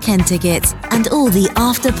 weekend tickets and all the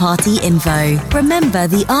after-party info. Remember,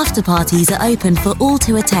 the after-parties are open for all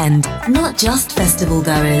to attend, not just festival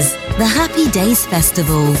goers. The Happy Days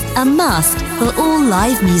Festival, a must for all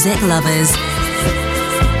live music lovers.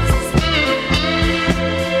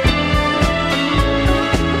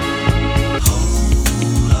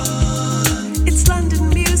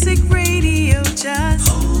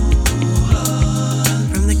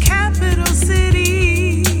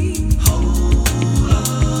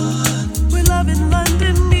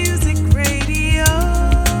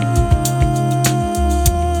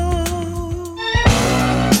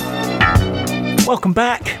 Welcome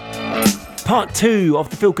back. Part 2 of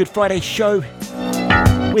the Feel Good Friday show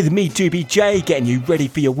with me, Doobie J, getting you ready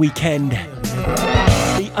for your weekend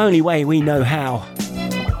the only way we know how.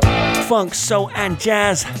 Funk, soul and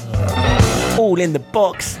jazz all in the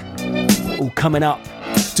box, all coming up.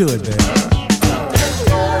 Do it, man.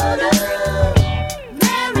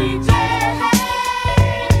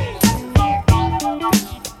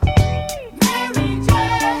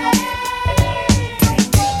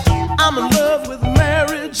 I'm in love with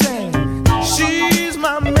Mary Jane. She's my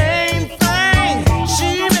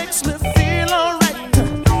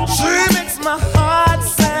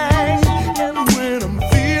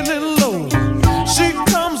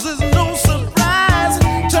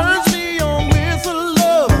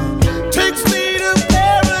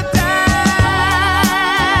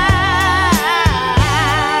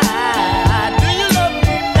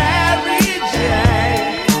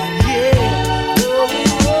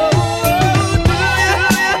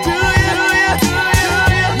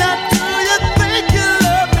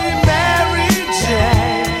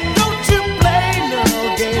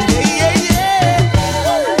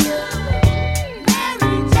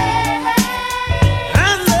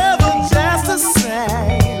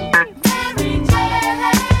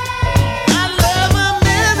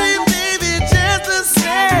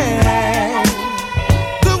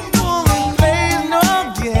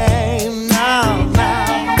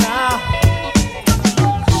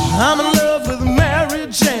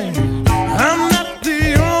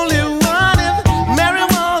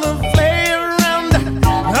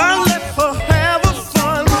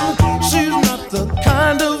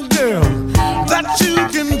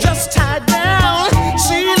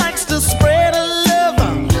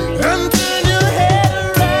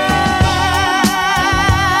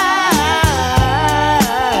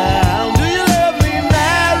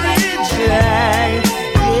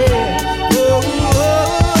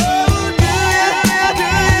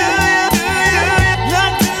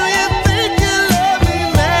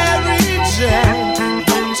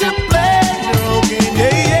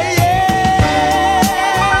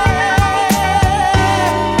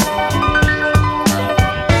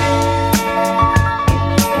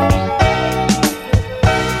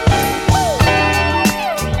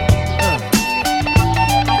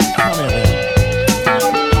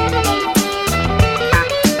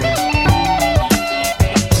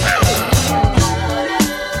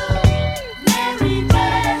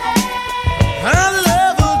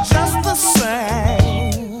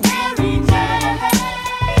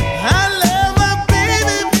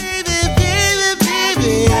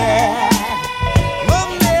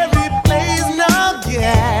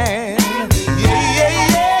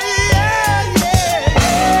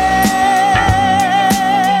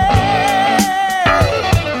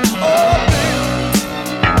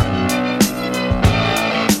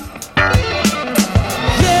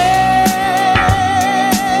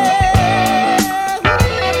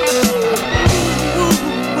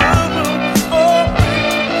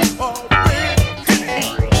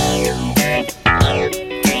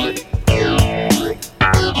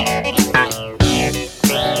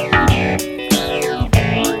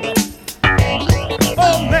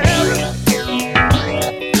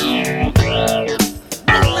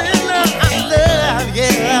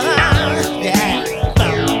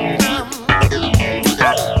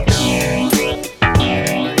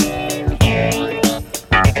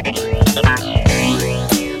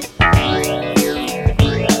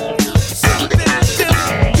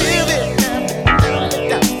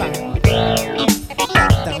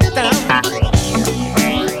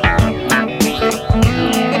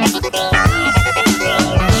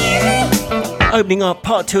opening up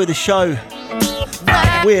part 2 of the show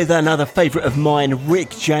with another favourite of mine, Rick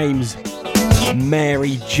James,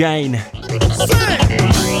 Mary Jane.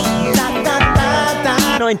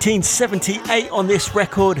 1978 on this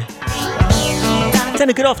record. Send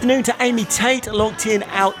a good afternoon to Amy Tate, locked in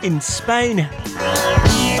out in Spain.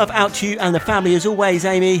 Love out to you and the family as always,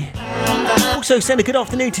 Amy. Also send a good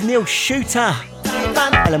afternoon to Neil Shooter,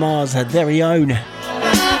 LMR's very own.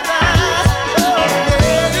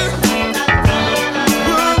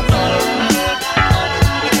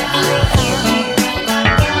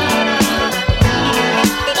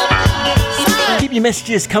 Keep your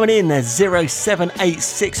messages coming in. There's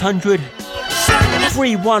 078600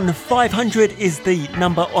 31500 is the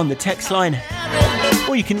number on the text line.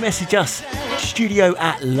 Or you can message us,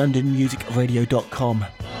 studio@londonmusicradio.com.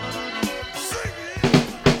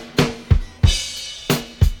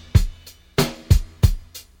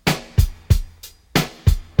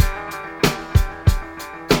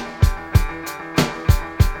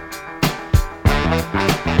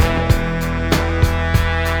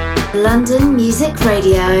 London Music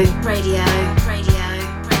Radio.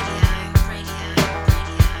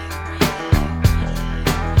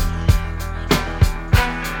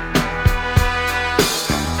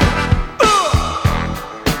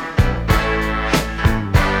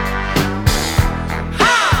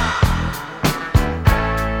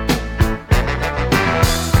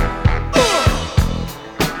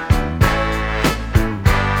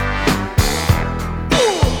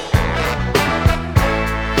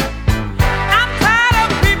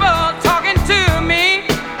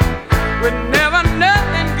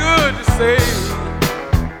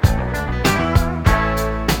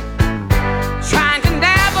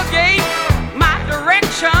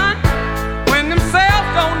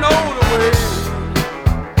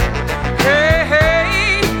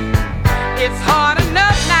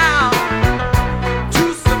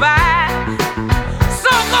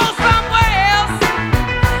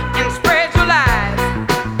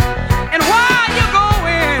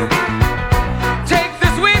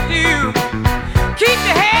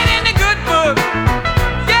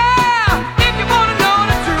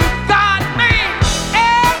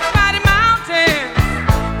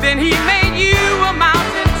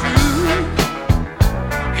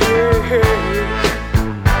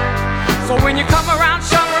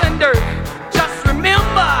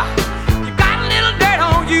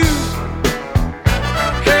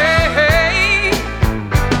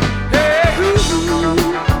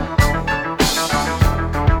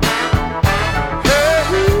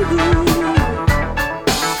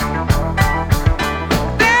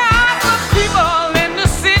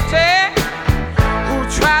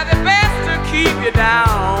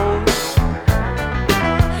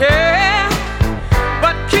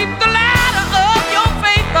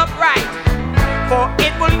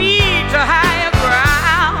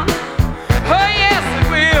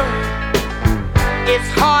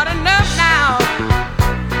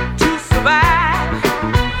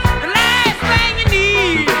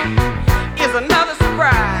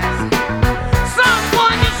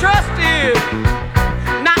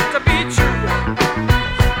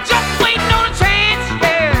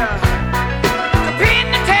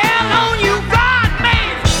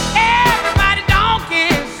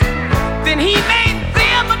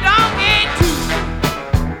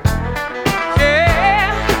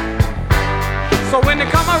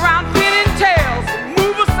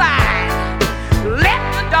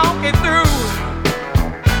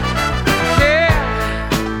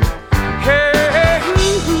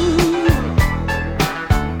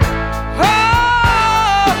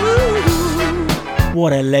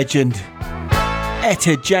 What a legend.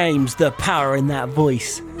 Etta James, the power in that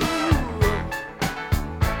voice.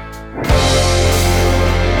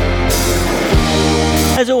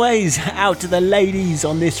 As always, out to the ladies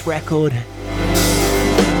on this record.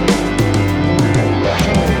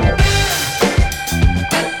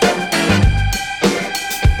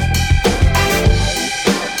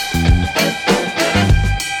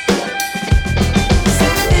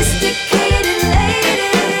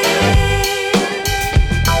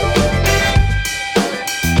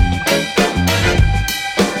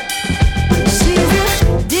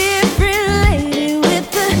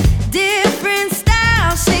 Different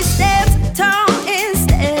style, she steps tall and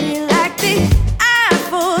steady like the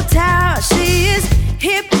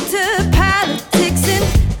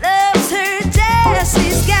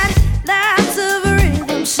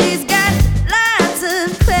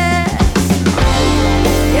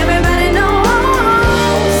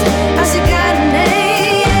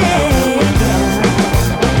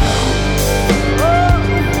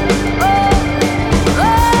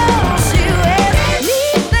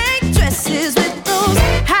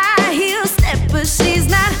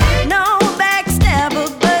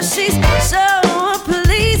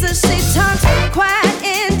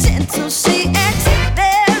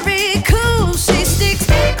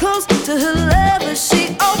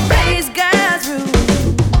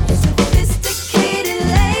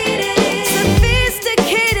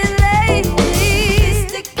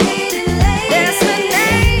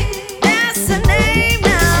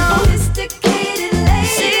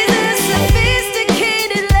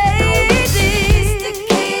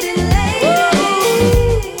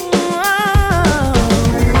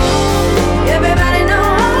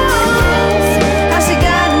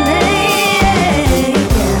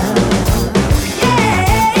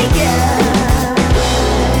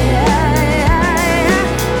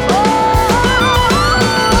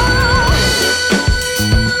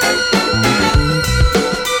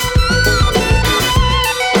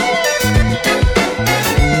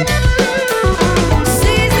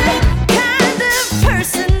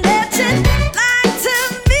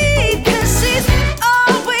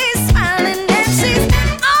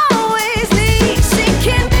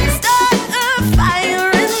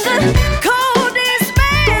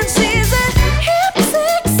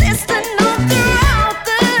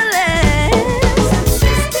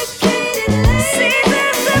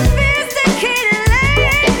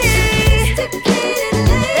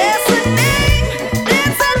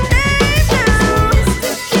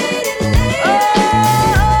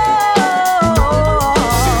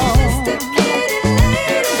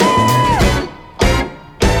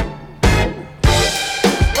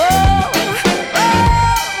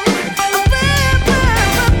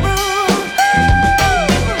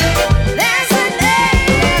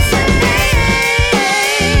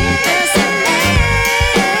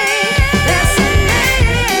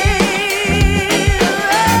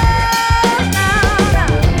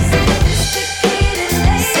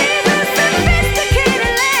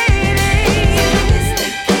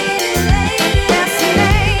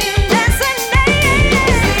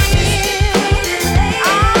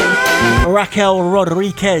Raquel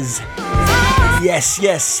Rodriguez. Yes,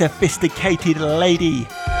 yes, sophisticated lady,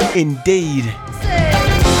 indeed.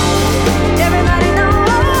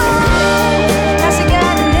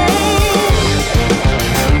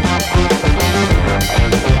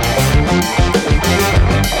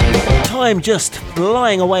 Time just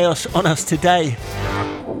flying away on us today.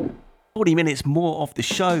 40 minutes more of the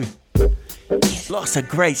show. Lots of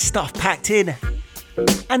great stuff packed in.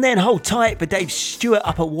 And then hold tight for Dave Stewart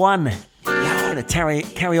up at 1. I'm going to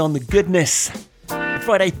carry on the goodness.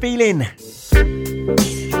 Friday feeling.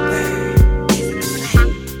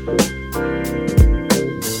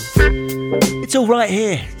 It's all right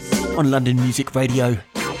here on London Music Radio.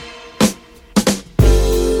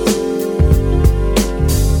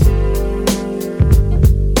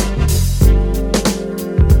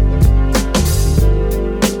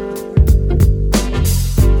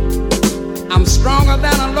 I'm stronger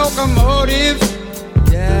than a locomotive,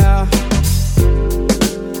 yeah.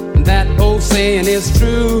 That old saying is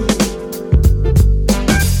true.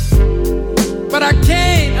 But I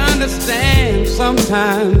can't understand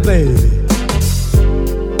sometimes, baby,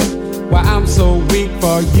 why I'm so weak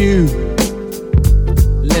for you.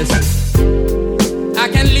 Listen, I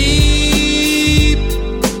can leap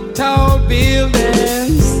tall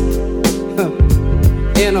buildings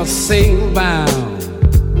in a single bound.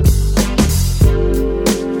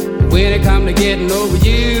 When it come to getting over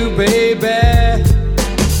you, baby,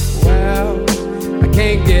 well, I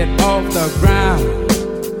can't get off the ground.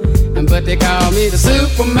 But they call me the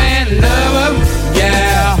Superman lover,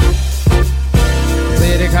 yeah.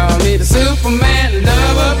 Say they call me the Superman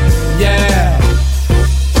lover, yeah.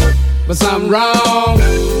 But something wrong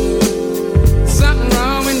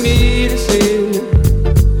with me to see.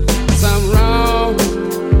 Something wrong,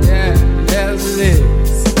 yeah, yes it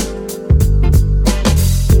is.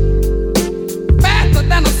 Faster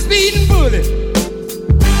than a speeding bullet,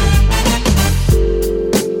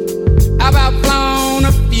 I've outflown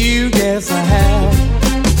a few, yes I have.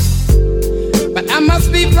 But I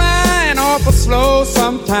must be flying awful slow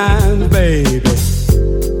sometimes, baby.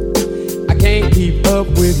 I can't keep up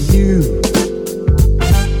with you.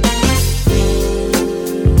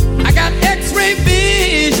 I got X-ray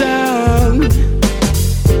vision,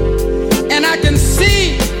 and I can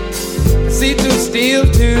see through steel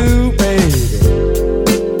too, baby.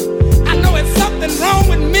 I know it's something wrong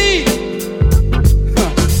with me,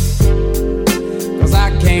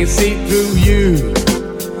 can't see through you.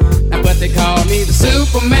 But they call me the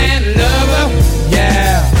Superman lover,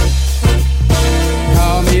 yeah.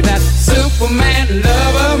 Call me that Superman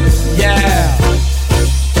lover, yeah.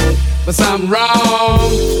 But something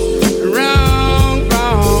wrong.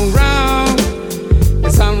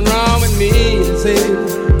 There's something wrong with me, see?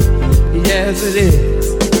 Yes it is.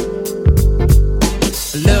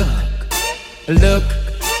 Look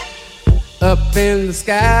up in the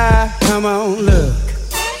sky, come on, look,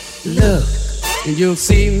 and you'll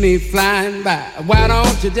see me flying by. Why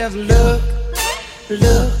don't you just look,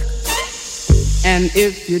 and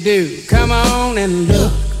if you do, come on and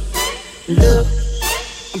look,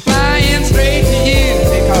 I'm flying straight to you.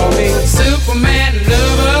 They call me the Superman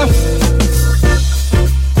lover.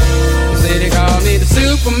 Say they call me the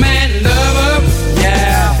Superman lover,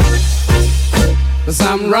 yeah. But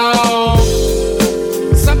something wrong,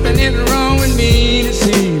 something isn't wrong with me to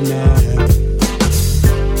see now.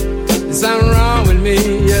 Something wrong with me,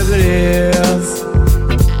 yes it is.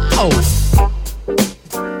 Oh,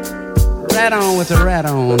 right on with the rat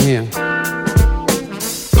on here.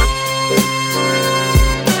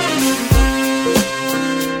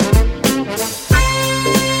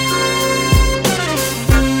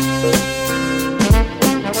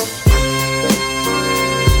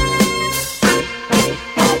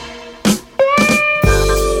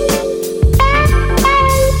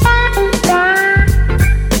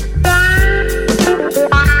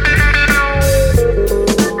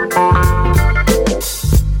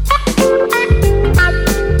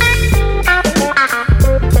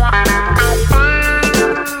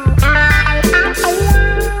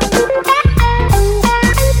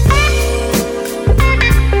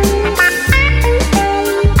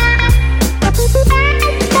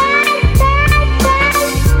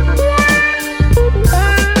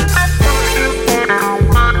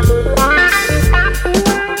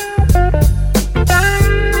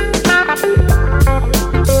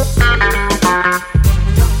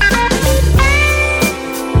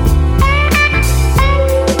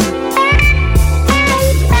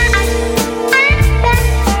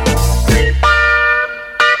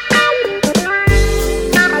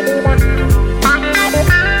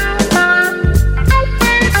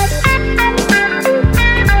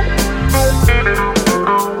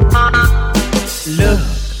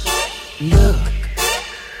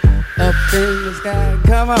 up in the sky.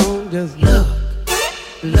 Come on, just look,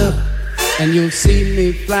 look, and you'll see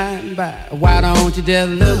me flying by. Why don't you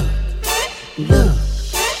just look, look?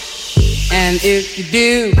 And if you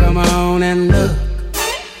do, come on and look,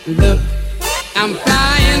 look. I'm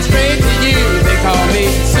flying straight to you. They call me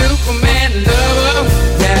Superman lover,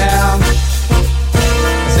 yeah.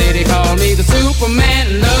 Say they call me the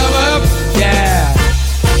Superman lover, yeah.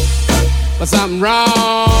 But something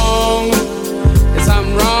wrong. There's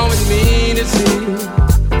something wrong with me to see.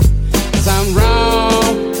 There's something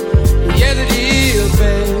wrong. Yes, it is,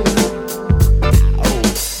 babe.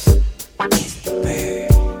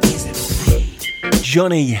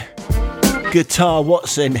 Johnny Guitar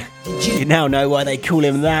Watson. You now know why they call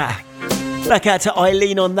him that. Back out to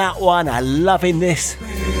Eileen on that one. I'm loving this.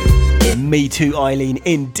 Me too, Eileen,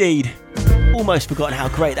 indeed. Almost forgotten how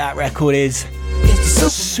great that record is.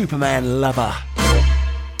 Superman lover.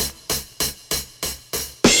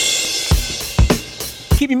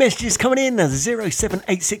 Keep your messages coming in.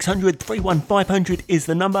 07860 31500 is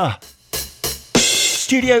the number.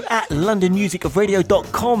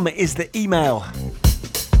 studio@londonmusicradio.com is the email.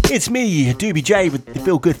 It's me, Doobie J, with the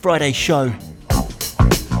Feel Good Friday show. You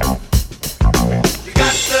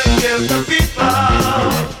got to give the people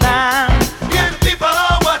time. Give people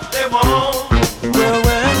what they want. Well,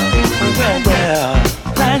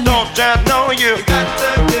 don't you know you got to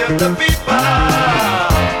give the people.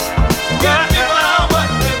 Give people what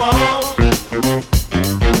they want.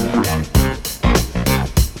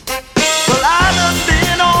 Well, I done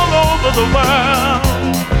been all over the world,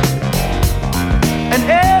 and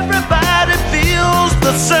everybody feels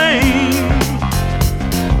the same.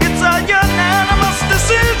 It's a unanimous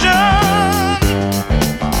decision.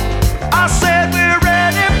 I said we're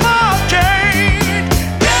ready for change.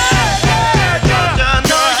 Yeah, yeah, yeah. Don't you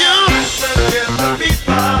know you give the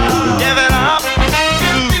people, give it up,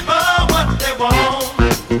 give people what they want.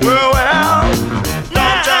 Well,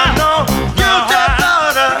 don't you know you just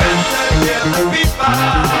oughta give the people,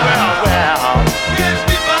 well, give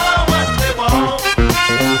people what they want.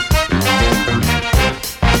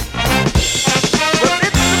 Well,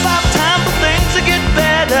 it's about time for things to get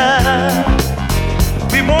better.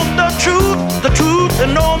 We want the truth,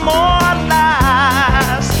 and no more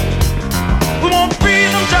lies. We want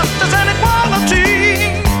freedom, justice, and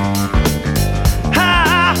equality. I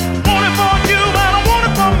want it for you, and I want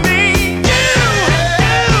it for me.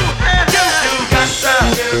 You got to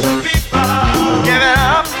give the people, give it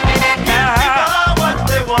up, give people what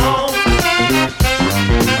they want.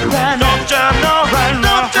 Don't you know,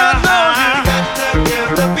 don't you know you got to give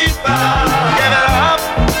the people, give it up,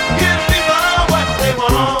 give people what they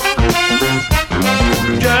want.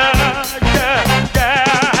 Yeah, yeah, yeah.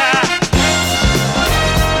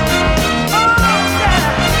 Oh,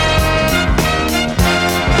 yeah.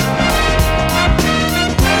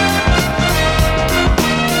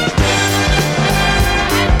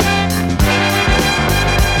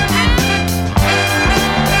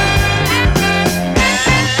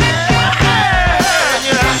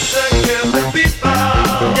 You have to give the people,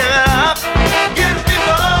 give it up, give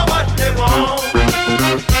people what they want.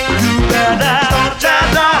 You better,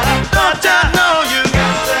 don't you know you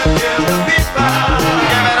got to give the people,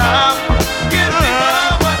 give it up, give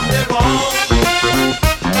people what they want.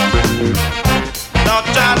 Don't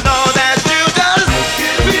you know that you just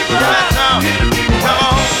give people right now? Come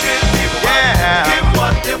on, give people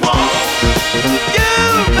what they want. You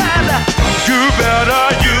better, give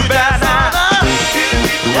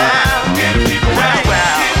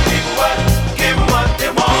people what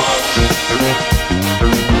they want.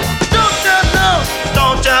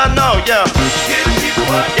 Don't you know, yeah. Give people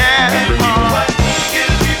what,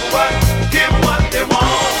 give people what they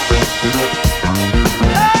want.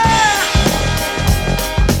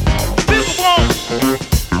 People want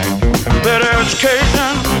better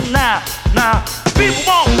education now. People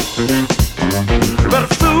want better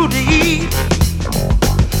food to eat.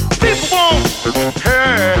 People want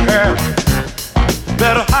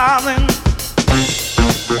better housing.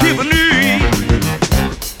 People need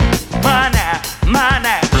money.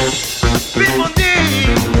 People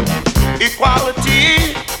need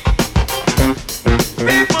equality.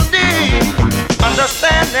 People need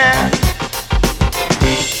understanding.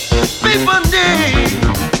 People need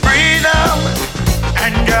freedom.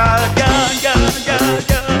 And you better give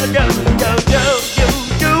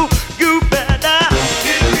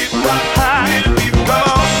people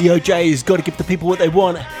what, The OJ's got to give the people what they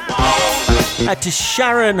want. Out to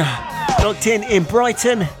Sharon, locked in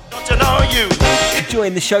Brighton. don't you know you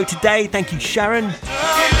Enjoying the show today. Thank you, Sharon.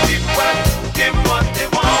 give what they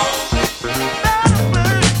want.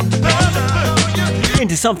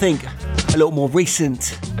 Into something A little more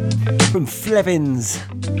recent from Flevins.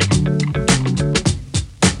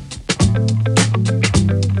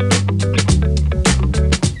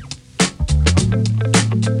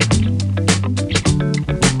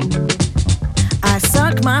 I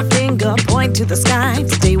suck my finger, point to the sky.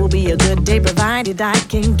 Today will be a good day provided I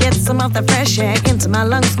can get some of the fresh air into my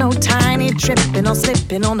lungs. No tiny tripping or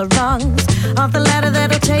slipping on the rungs of the ladder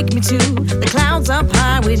that'll take me to the clouds up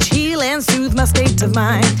high, which heal and soothe my state of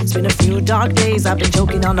mind. It's been a few dark days, I've been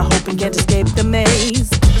choking on the hope and can't escape the maze.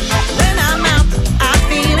 When I'm out, I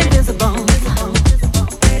feel invisible.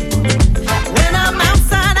 When I'm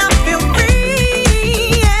outside, I feel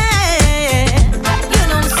free. Yeah. You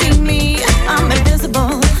don't see me, I'm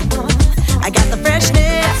invisible. I got the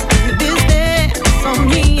freshness, the business on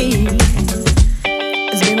me.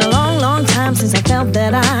 It's been a long, long time since I felt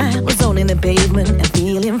that I was owning the pavement and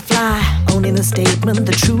feeling fly. Owning the statement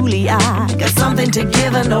that truly I got something to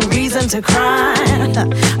give and no reason to cry.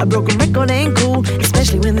 A broken record ain't cool,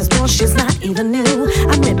 especially when this bullshit's not even new.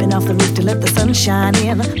 I'm ripping off the roof to let the sun shine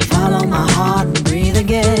in. Follow my heart and breathe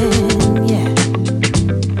again, yeah.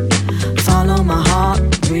 Follow my heart,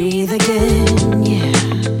 breathe again, yeah.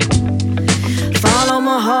 Follow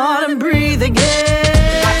my heart and breathe again.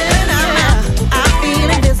 When I'm out, I feel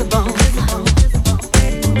invisible.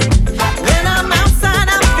 When I'm outside,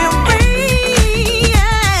 I feel free.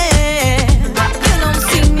 Yeah. You don't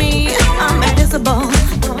see me, I'm invisible.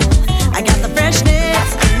 I got the freshness,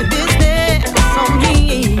 the business on me.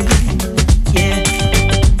 Yeah.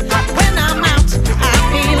 When I'm out, I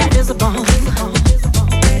feel invisible.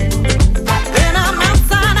 When I'm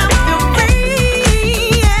outside, I feel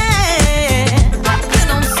free. Yeah. You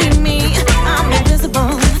don't see me, I'm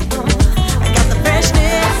invisible. I got the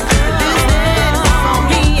freshness, the business on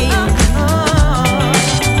me.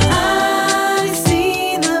 I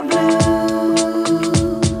see the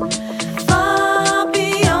blue far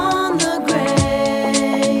beyond the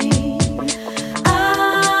gray. I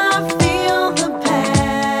feel the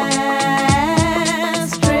past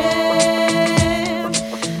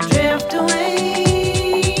drift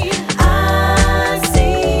away. I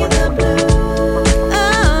see the blue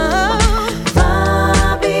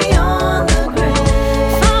far beyond the gray.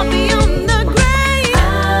 Far beyond the gray. I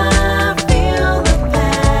feel the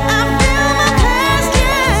past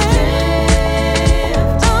drift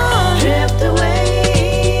away.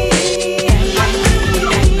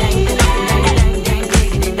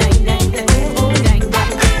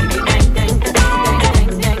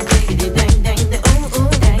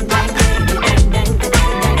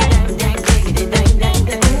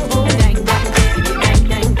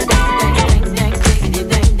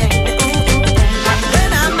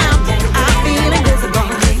 When I'm out, I feel invisible.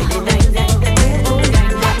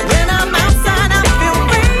 When I'm outside, I feel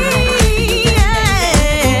free.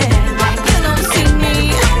 Yeah. You don't see me,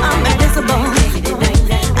 I'm invisible.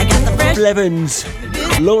 I got the fresh. Flevins.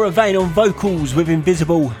 Laura Vane on vocals with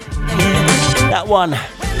Invisible. That one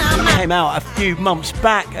came out a few months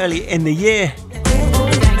back, early in the year.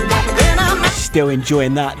 Still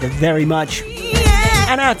enjoying that very much.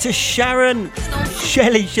 And out to Sharon.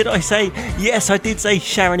 Shelley, should I say? Yes, I did say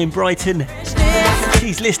Sharon in Brighton.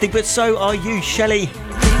 She's listening, but so are you, Shelley.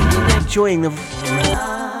 Enjoying the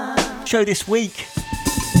show this week.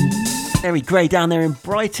 Very grey down there in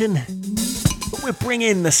Brighton. But we're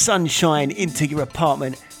bringing the sunshine into your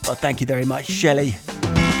apartment. Well, thank you very much, Shelley.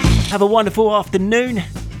 Have a wonderful afternoon.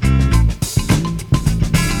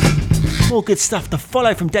 More good stuff to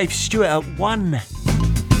follow from Dave Stewart at 1. Rock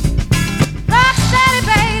steady,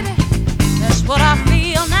 baby. That's what I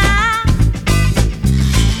feel now.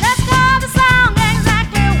 Let's call the song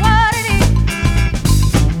exactly what it is.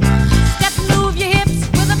 Step and move your hips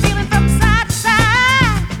with a feeling from side to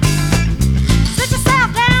side. Sit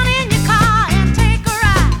yourself down in your car and take a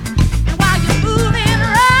ride. And while you're moving,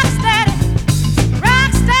 rock steady,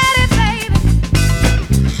 baby.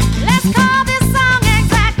 Let's call this song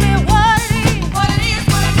exactly what it is. What it is,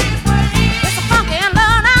 what it is, what it is. It's a funky and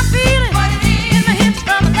love I'm feeling. What it is. In the hips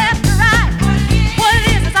from left to right. What it is.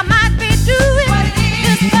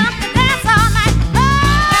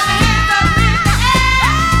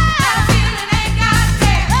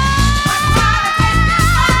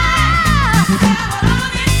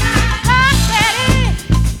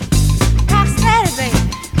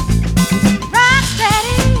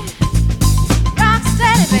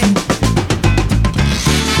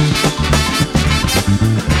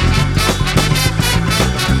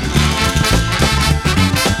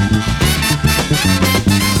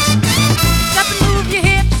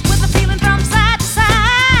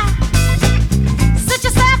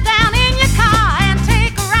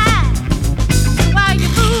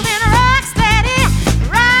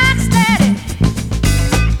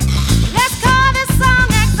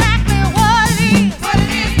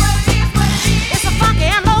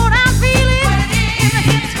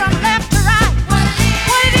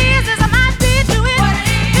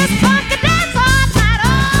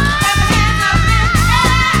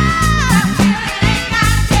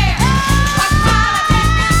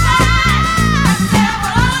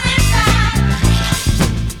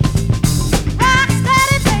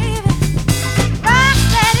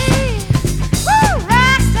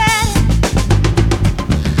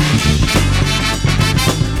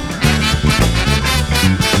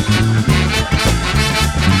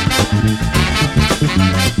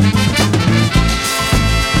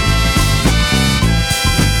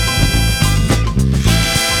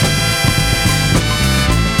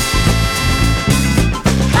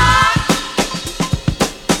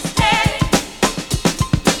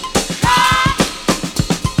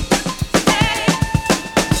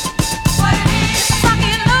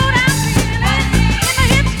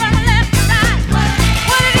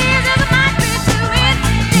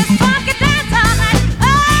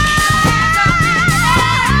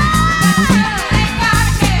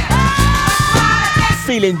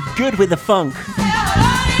 Feeling good with the funk.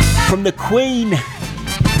 From the Queen,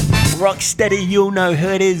 rock steady, you'll know who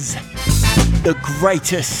it is. The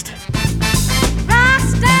greatest.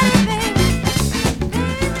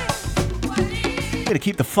 Gonna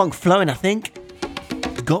keep the funk flowing, I think.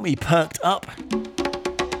 Got me perked up.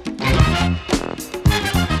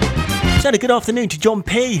 So a good afternoon to John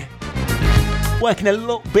P. Working a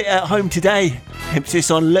little bit at home today.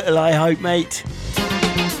 Emphasis on little, I hope, mate.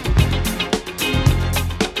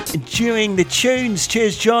 Enjoying the tunes.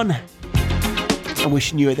 Cheers, John. And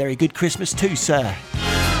wishing you a very good Christmas too, sir.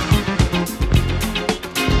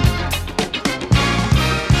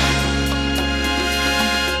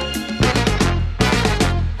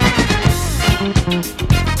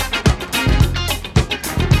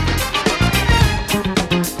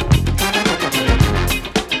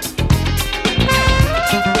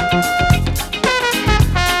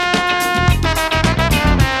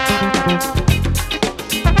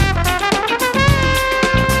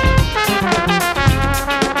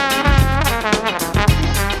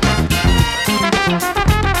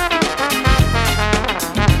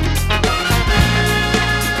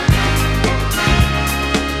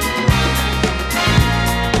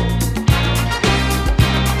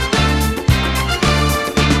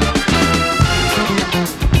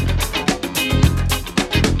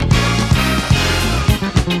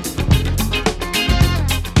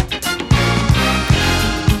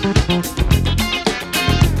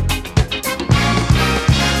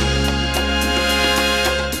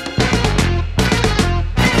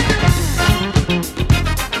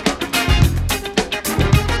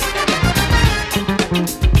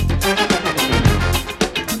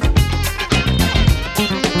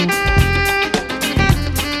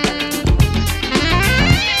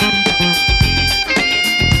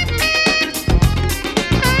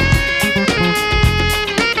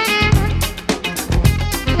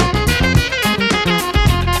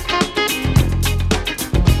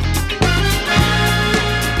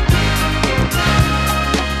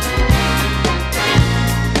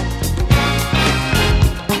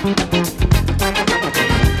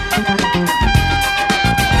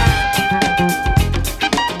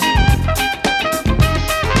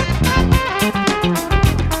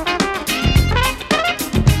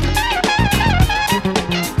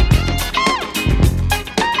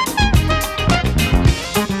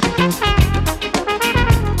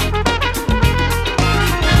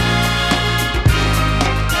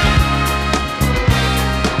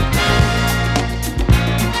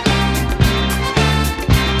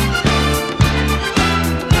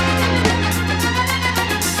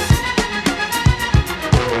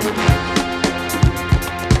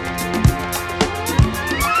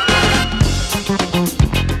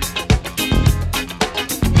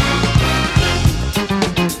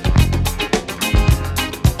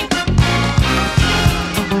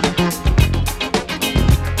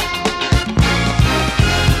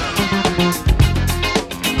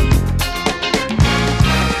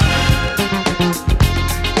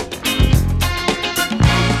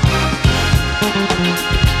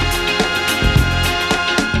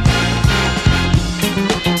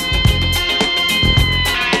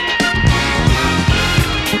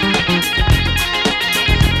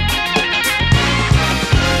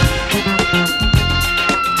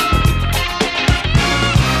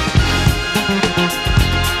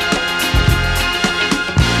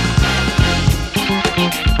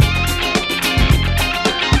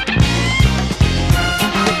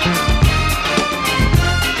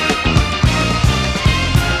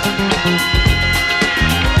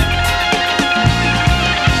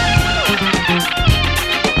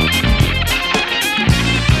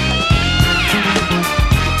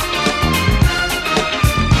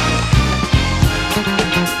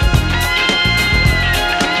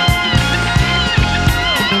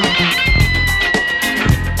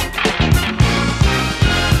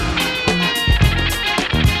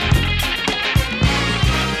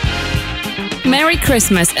 Merry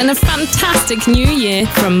Christmas and a fantastic New Year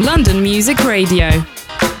from London Music Radio.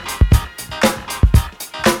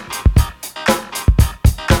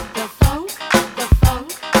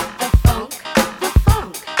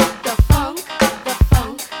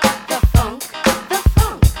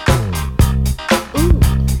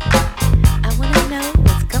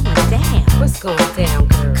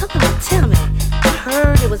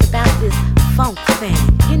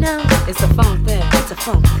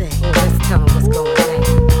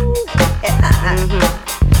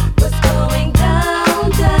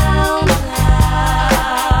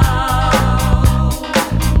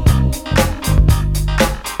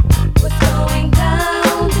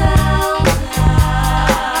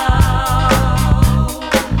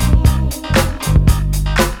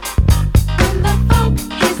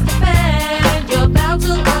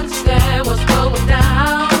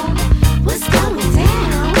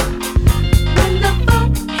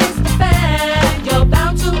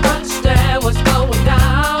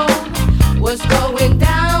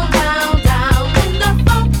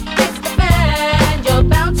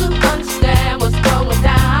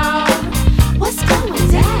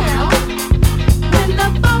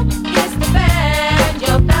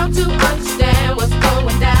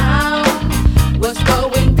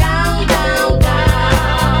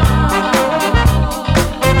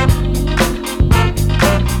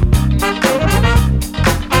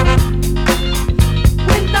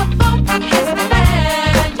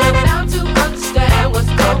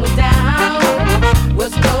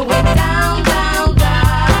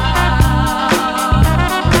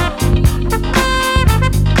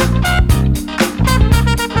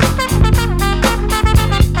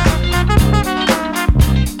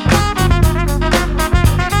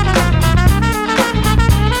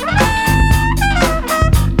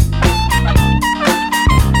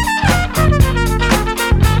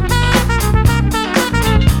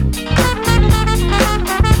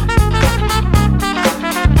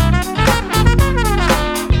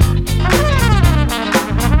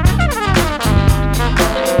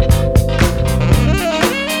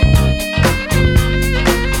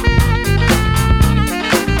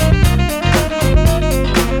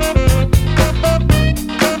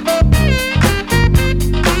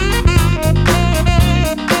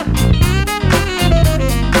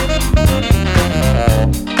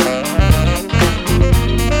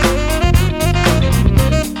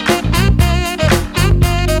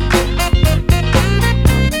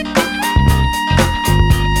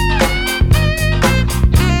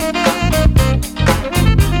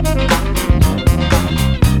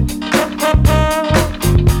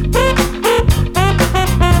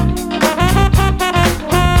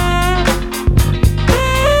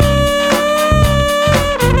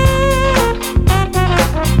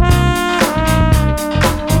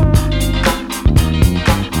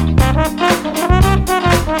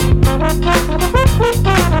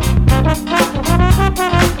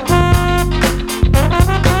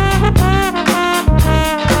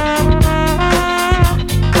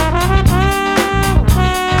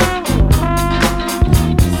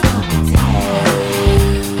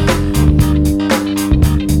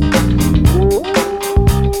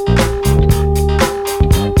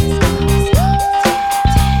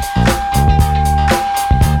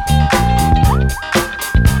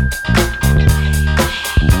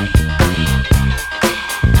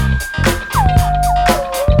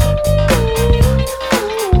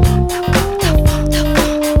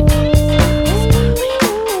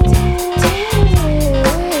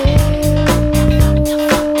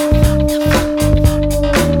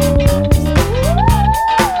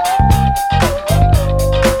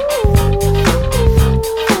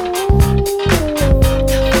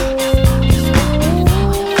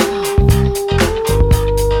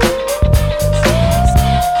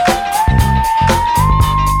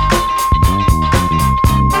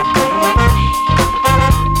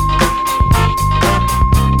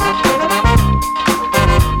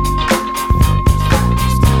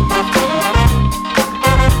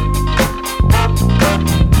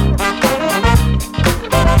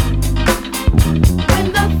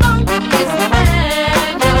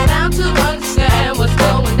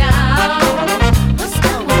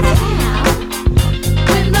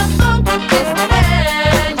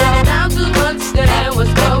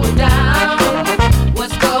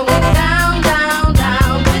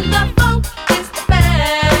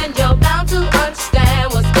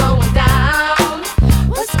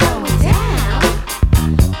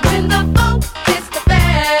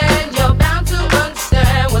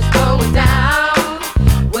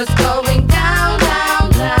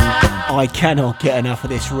 cannot get enough of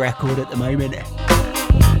this record at the moment.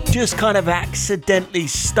 Just kind of accidentally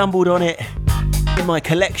stumbled on it in my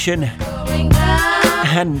collection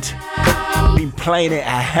and been playing it a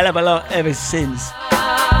hell of a lot ever since.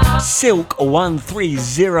 Silk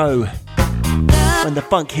 130, When the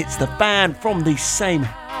Funk Hits the Fan, from the same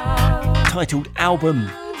titled album.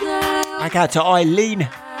 Back out to Eileen,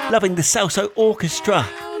 loving the Salso Orchestra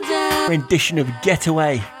rendition of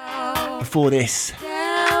Getaway before this.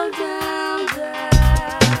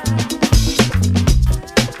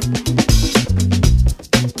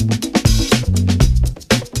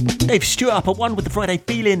 Dave Stewart up at 1 with the Friday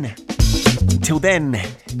Feeling. Until then,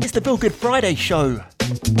 it's the Feel Good Friday show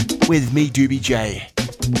with me, Doobie J.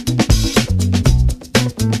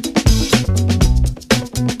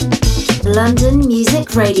 London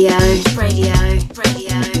Music Radio.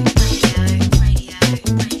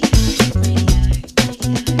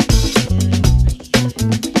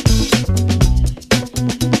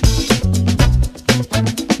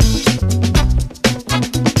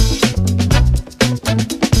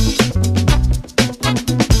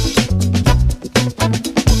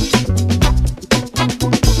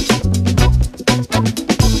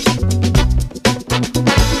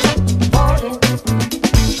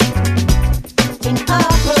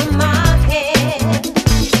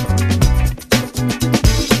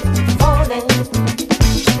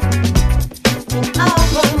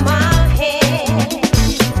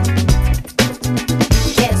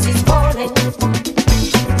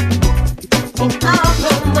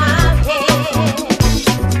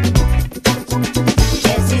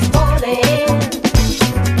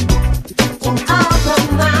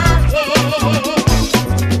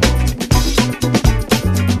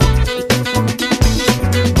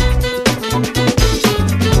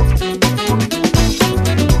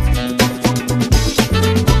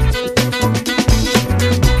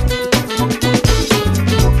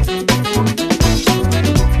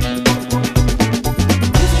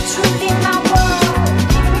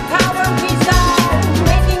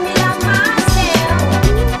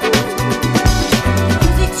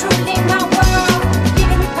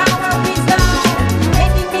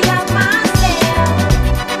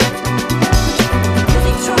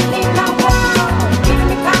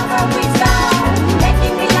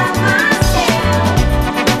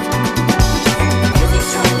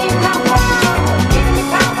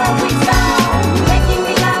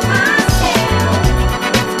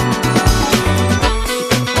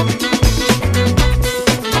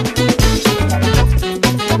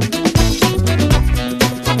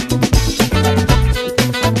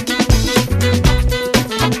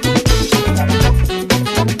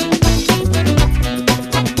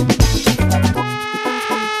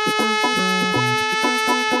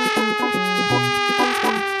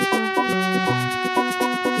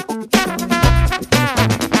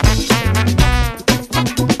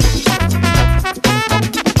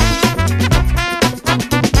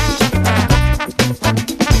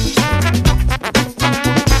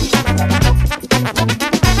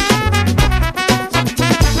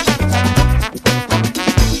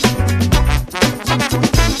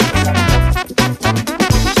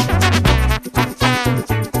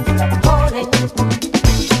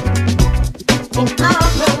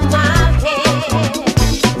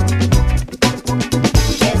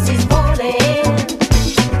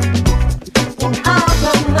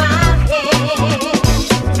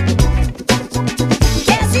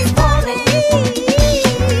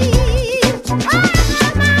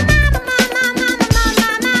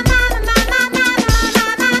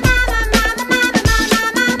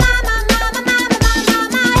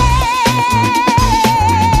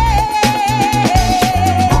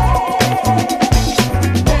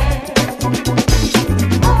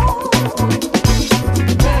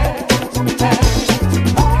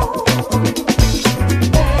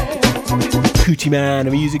 Man,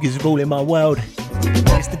 the music is ruling my world.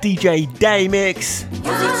 It's the DJ Day Mix.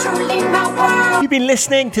 You've been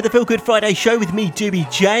listening to the Feel Good Friday show with me,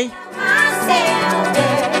 Doobie J.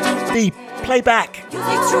 The playback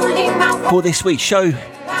for this week's show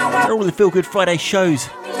and all the Feel Good Friday shows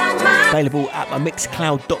available at my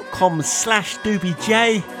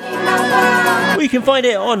mixcloud.com/DoobieJ. Or you can find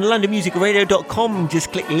it on londonmusicradio.com.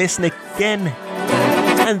 Just click listen again,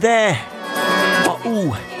 and there are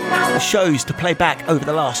all the shows to play back over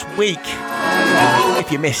the last week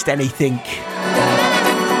if you missed anything.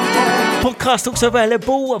 Podcast also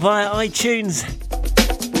available via iTunes,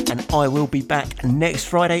 and I will be back next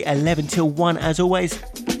Friday 11 till 1 as always. I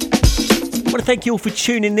want to thank you all for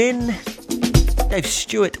tuning in. Dave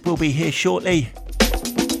Stewart will be here shortly,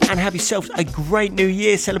 and have yourselves a great New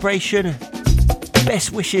Year celebration.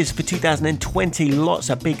 Best wishes for 2020, lots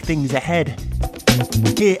of big things ahead.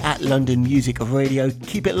 Here at London Music Radio,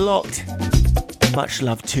 keep it locked. Much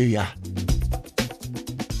love to ya.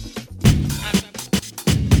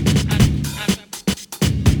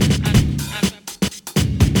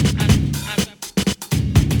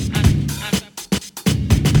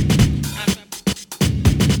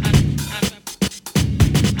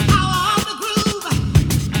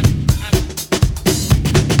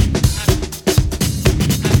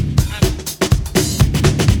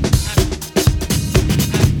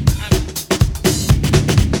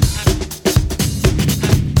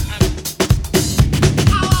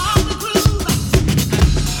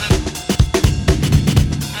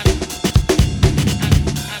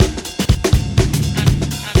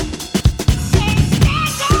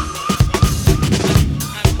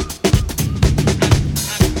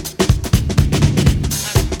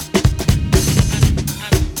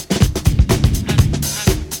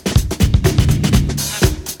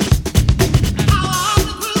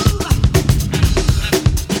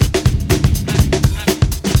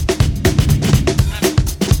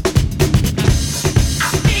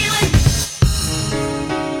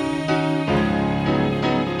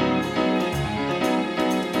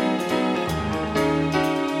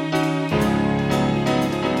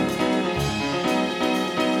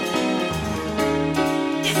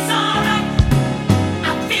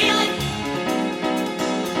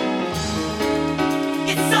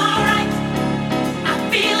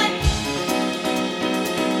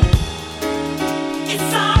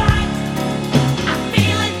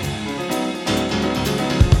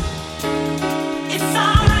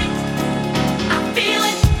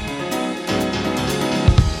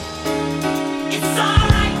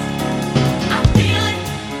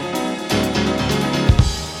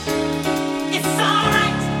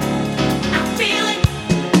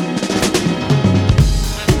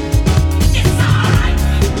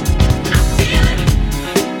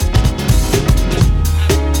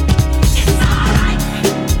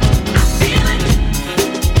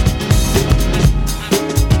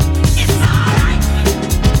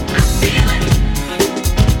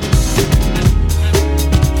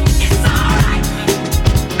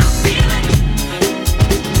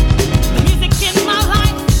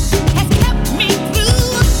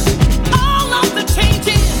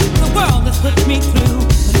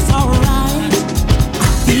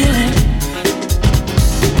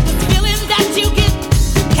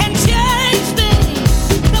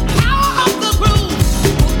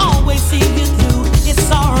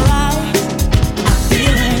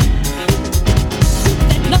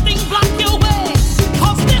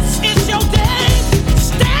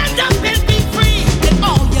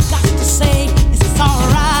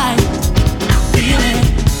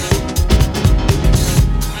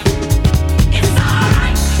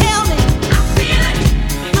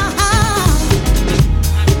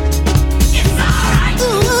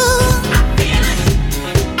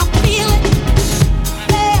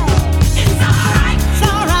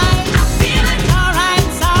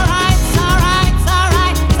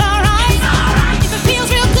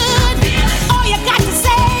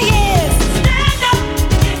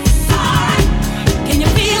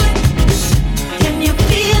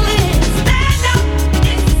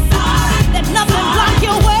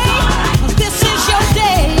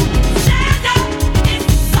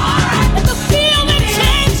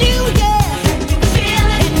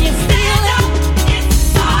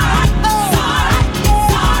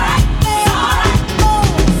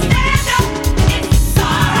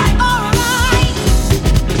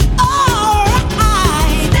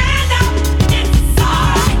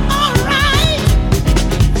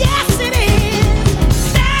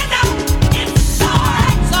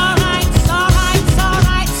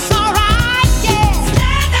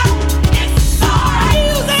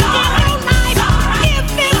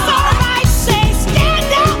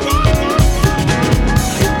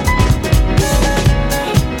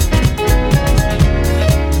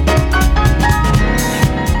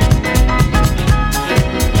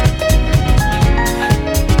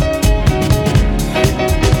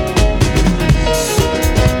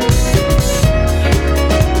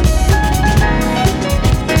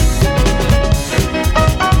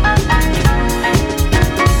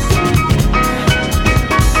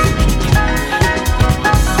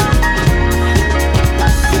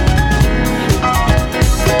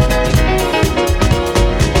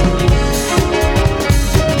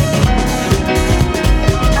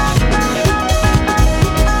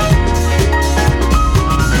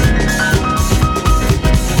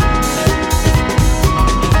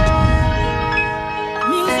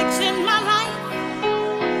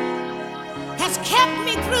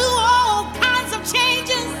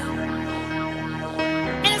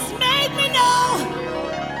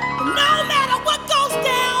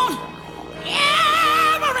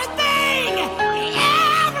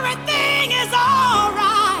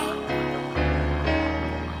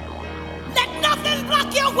 rock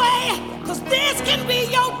your way, 'cause this can be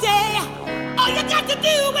your day. All you got to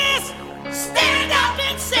do is stand up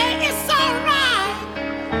and say it's alright.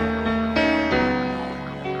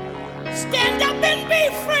 Stand up and be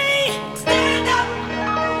free. Stand up.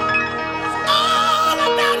 It's all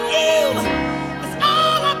about you. It's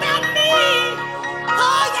all about me.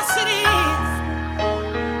 Oh, yes it is.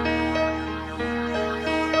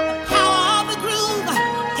 The power of the groove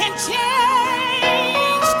can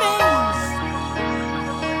change things.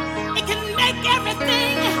 It can make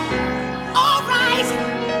everything all right.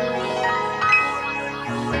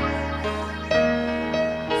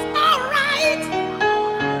 It's all right.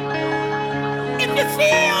 If you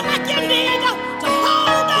feel like you need to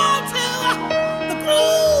hold on to the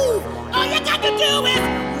groove, all you got to do is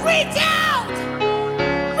reach out.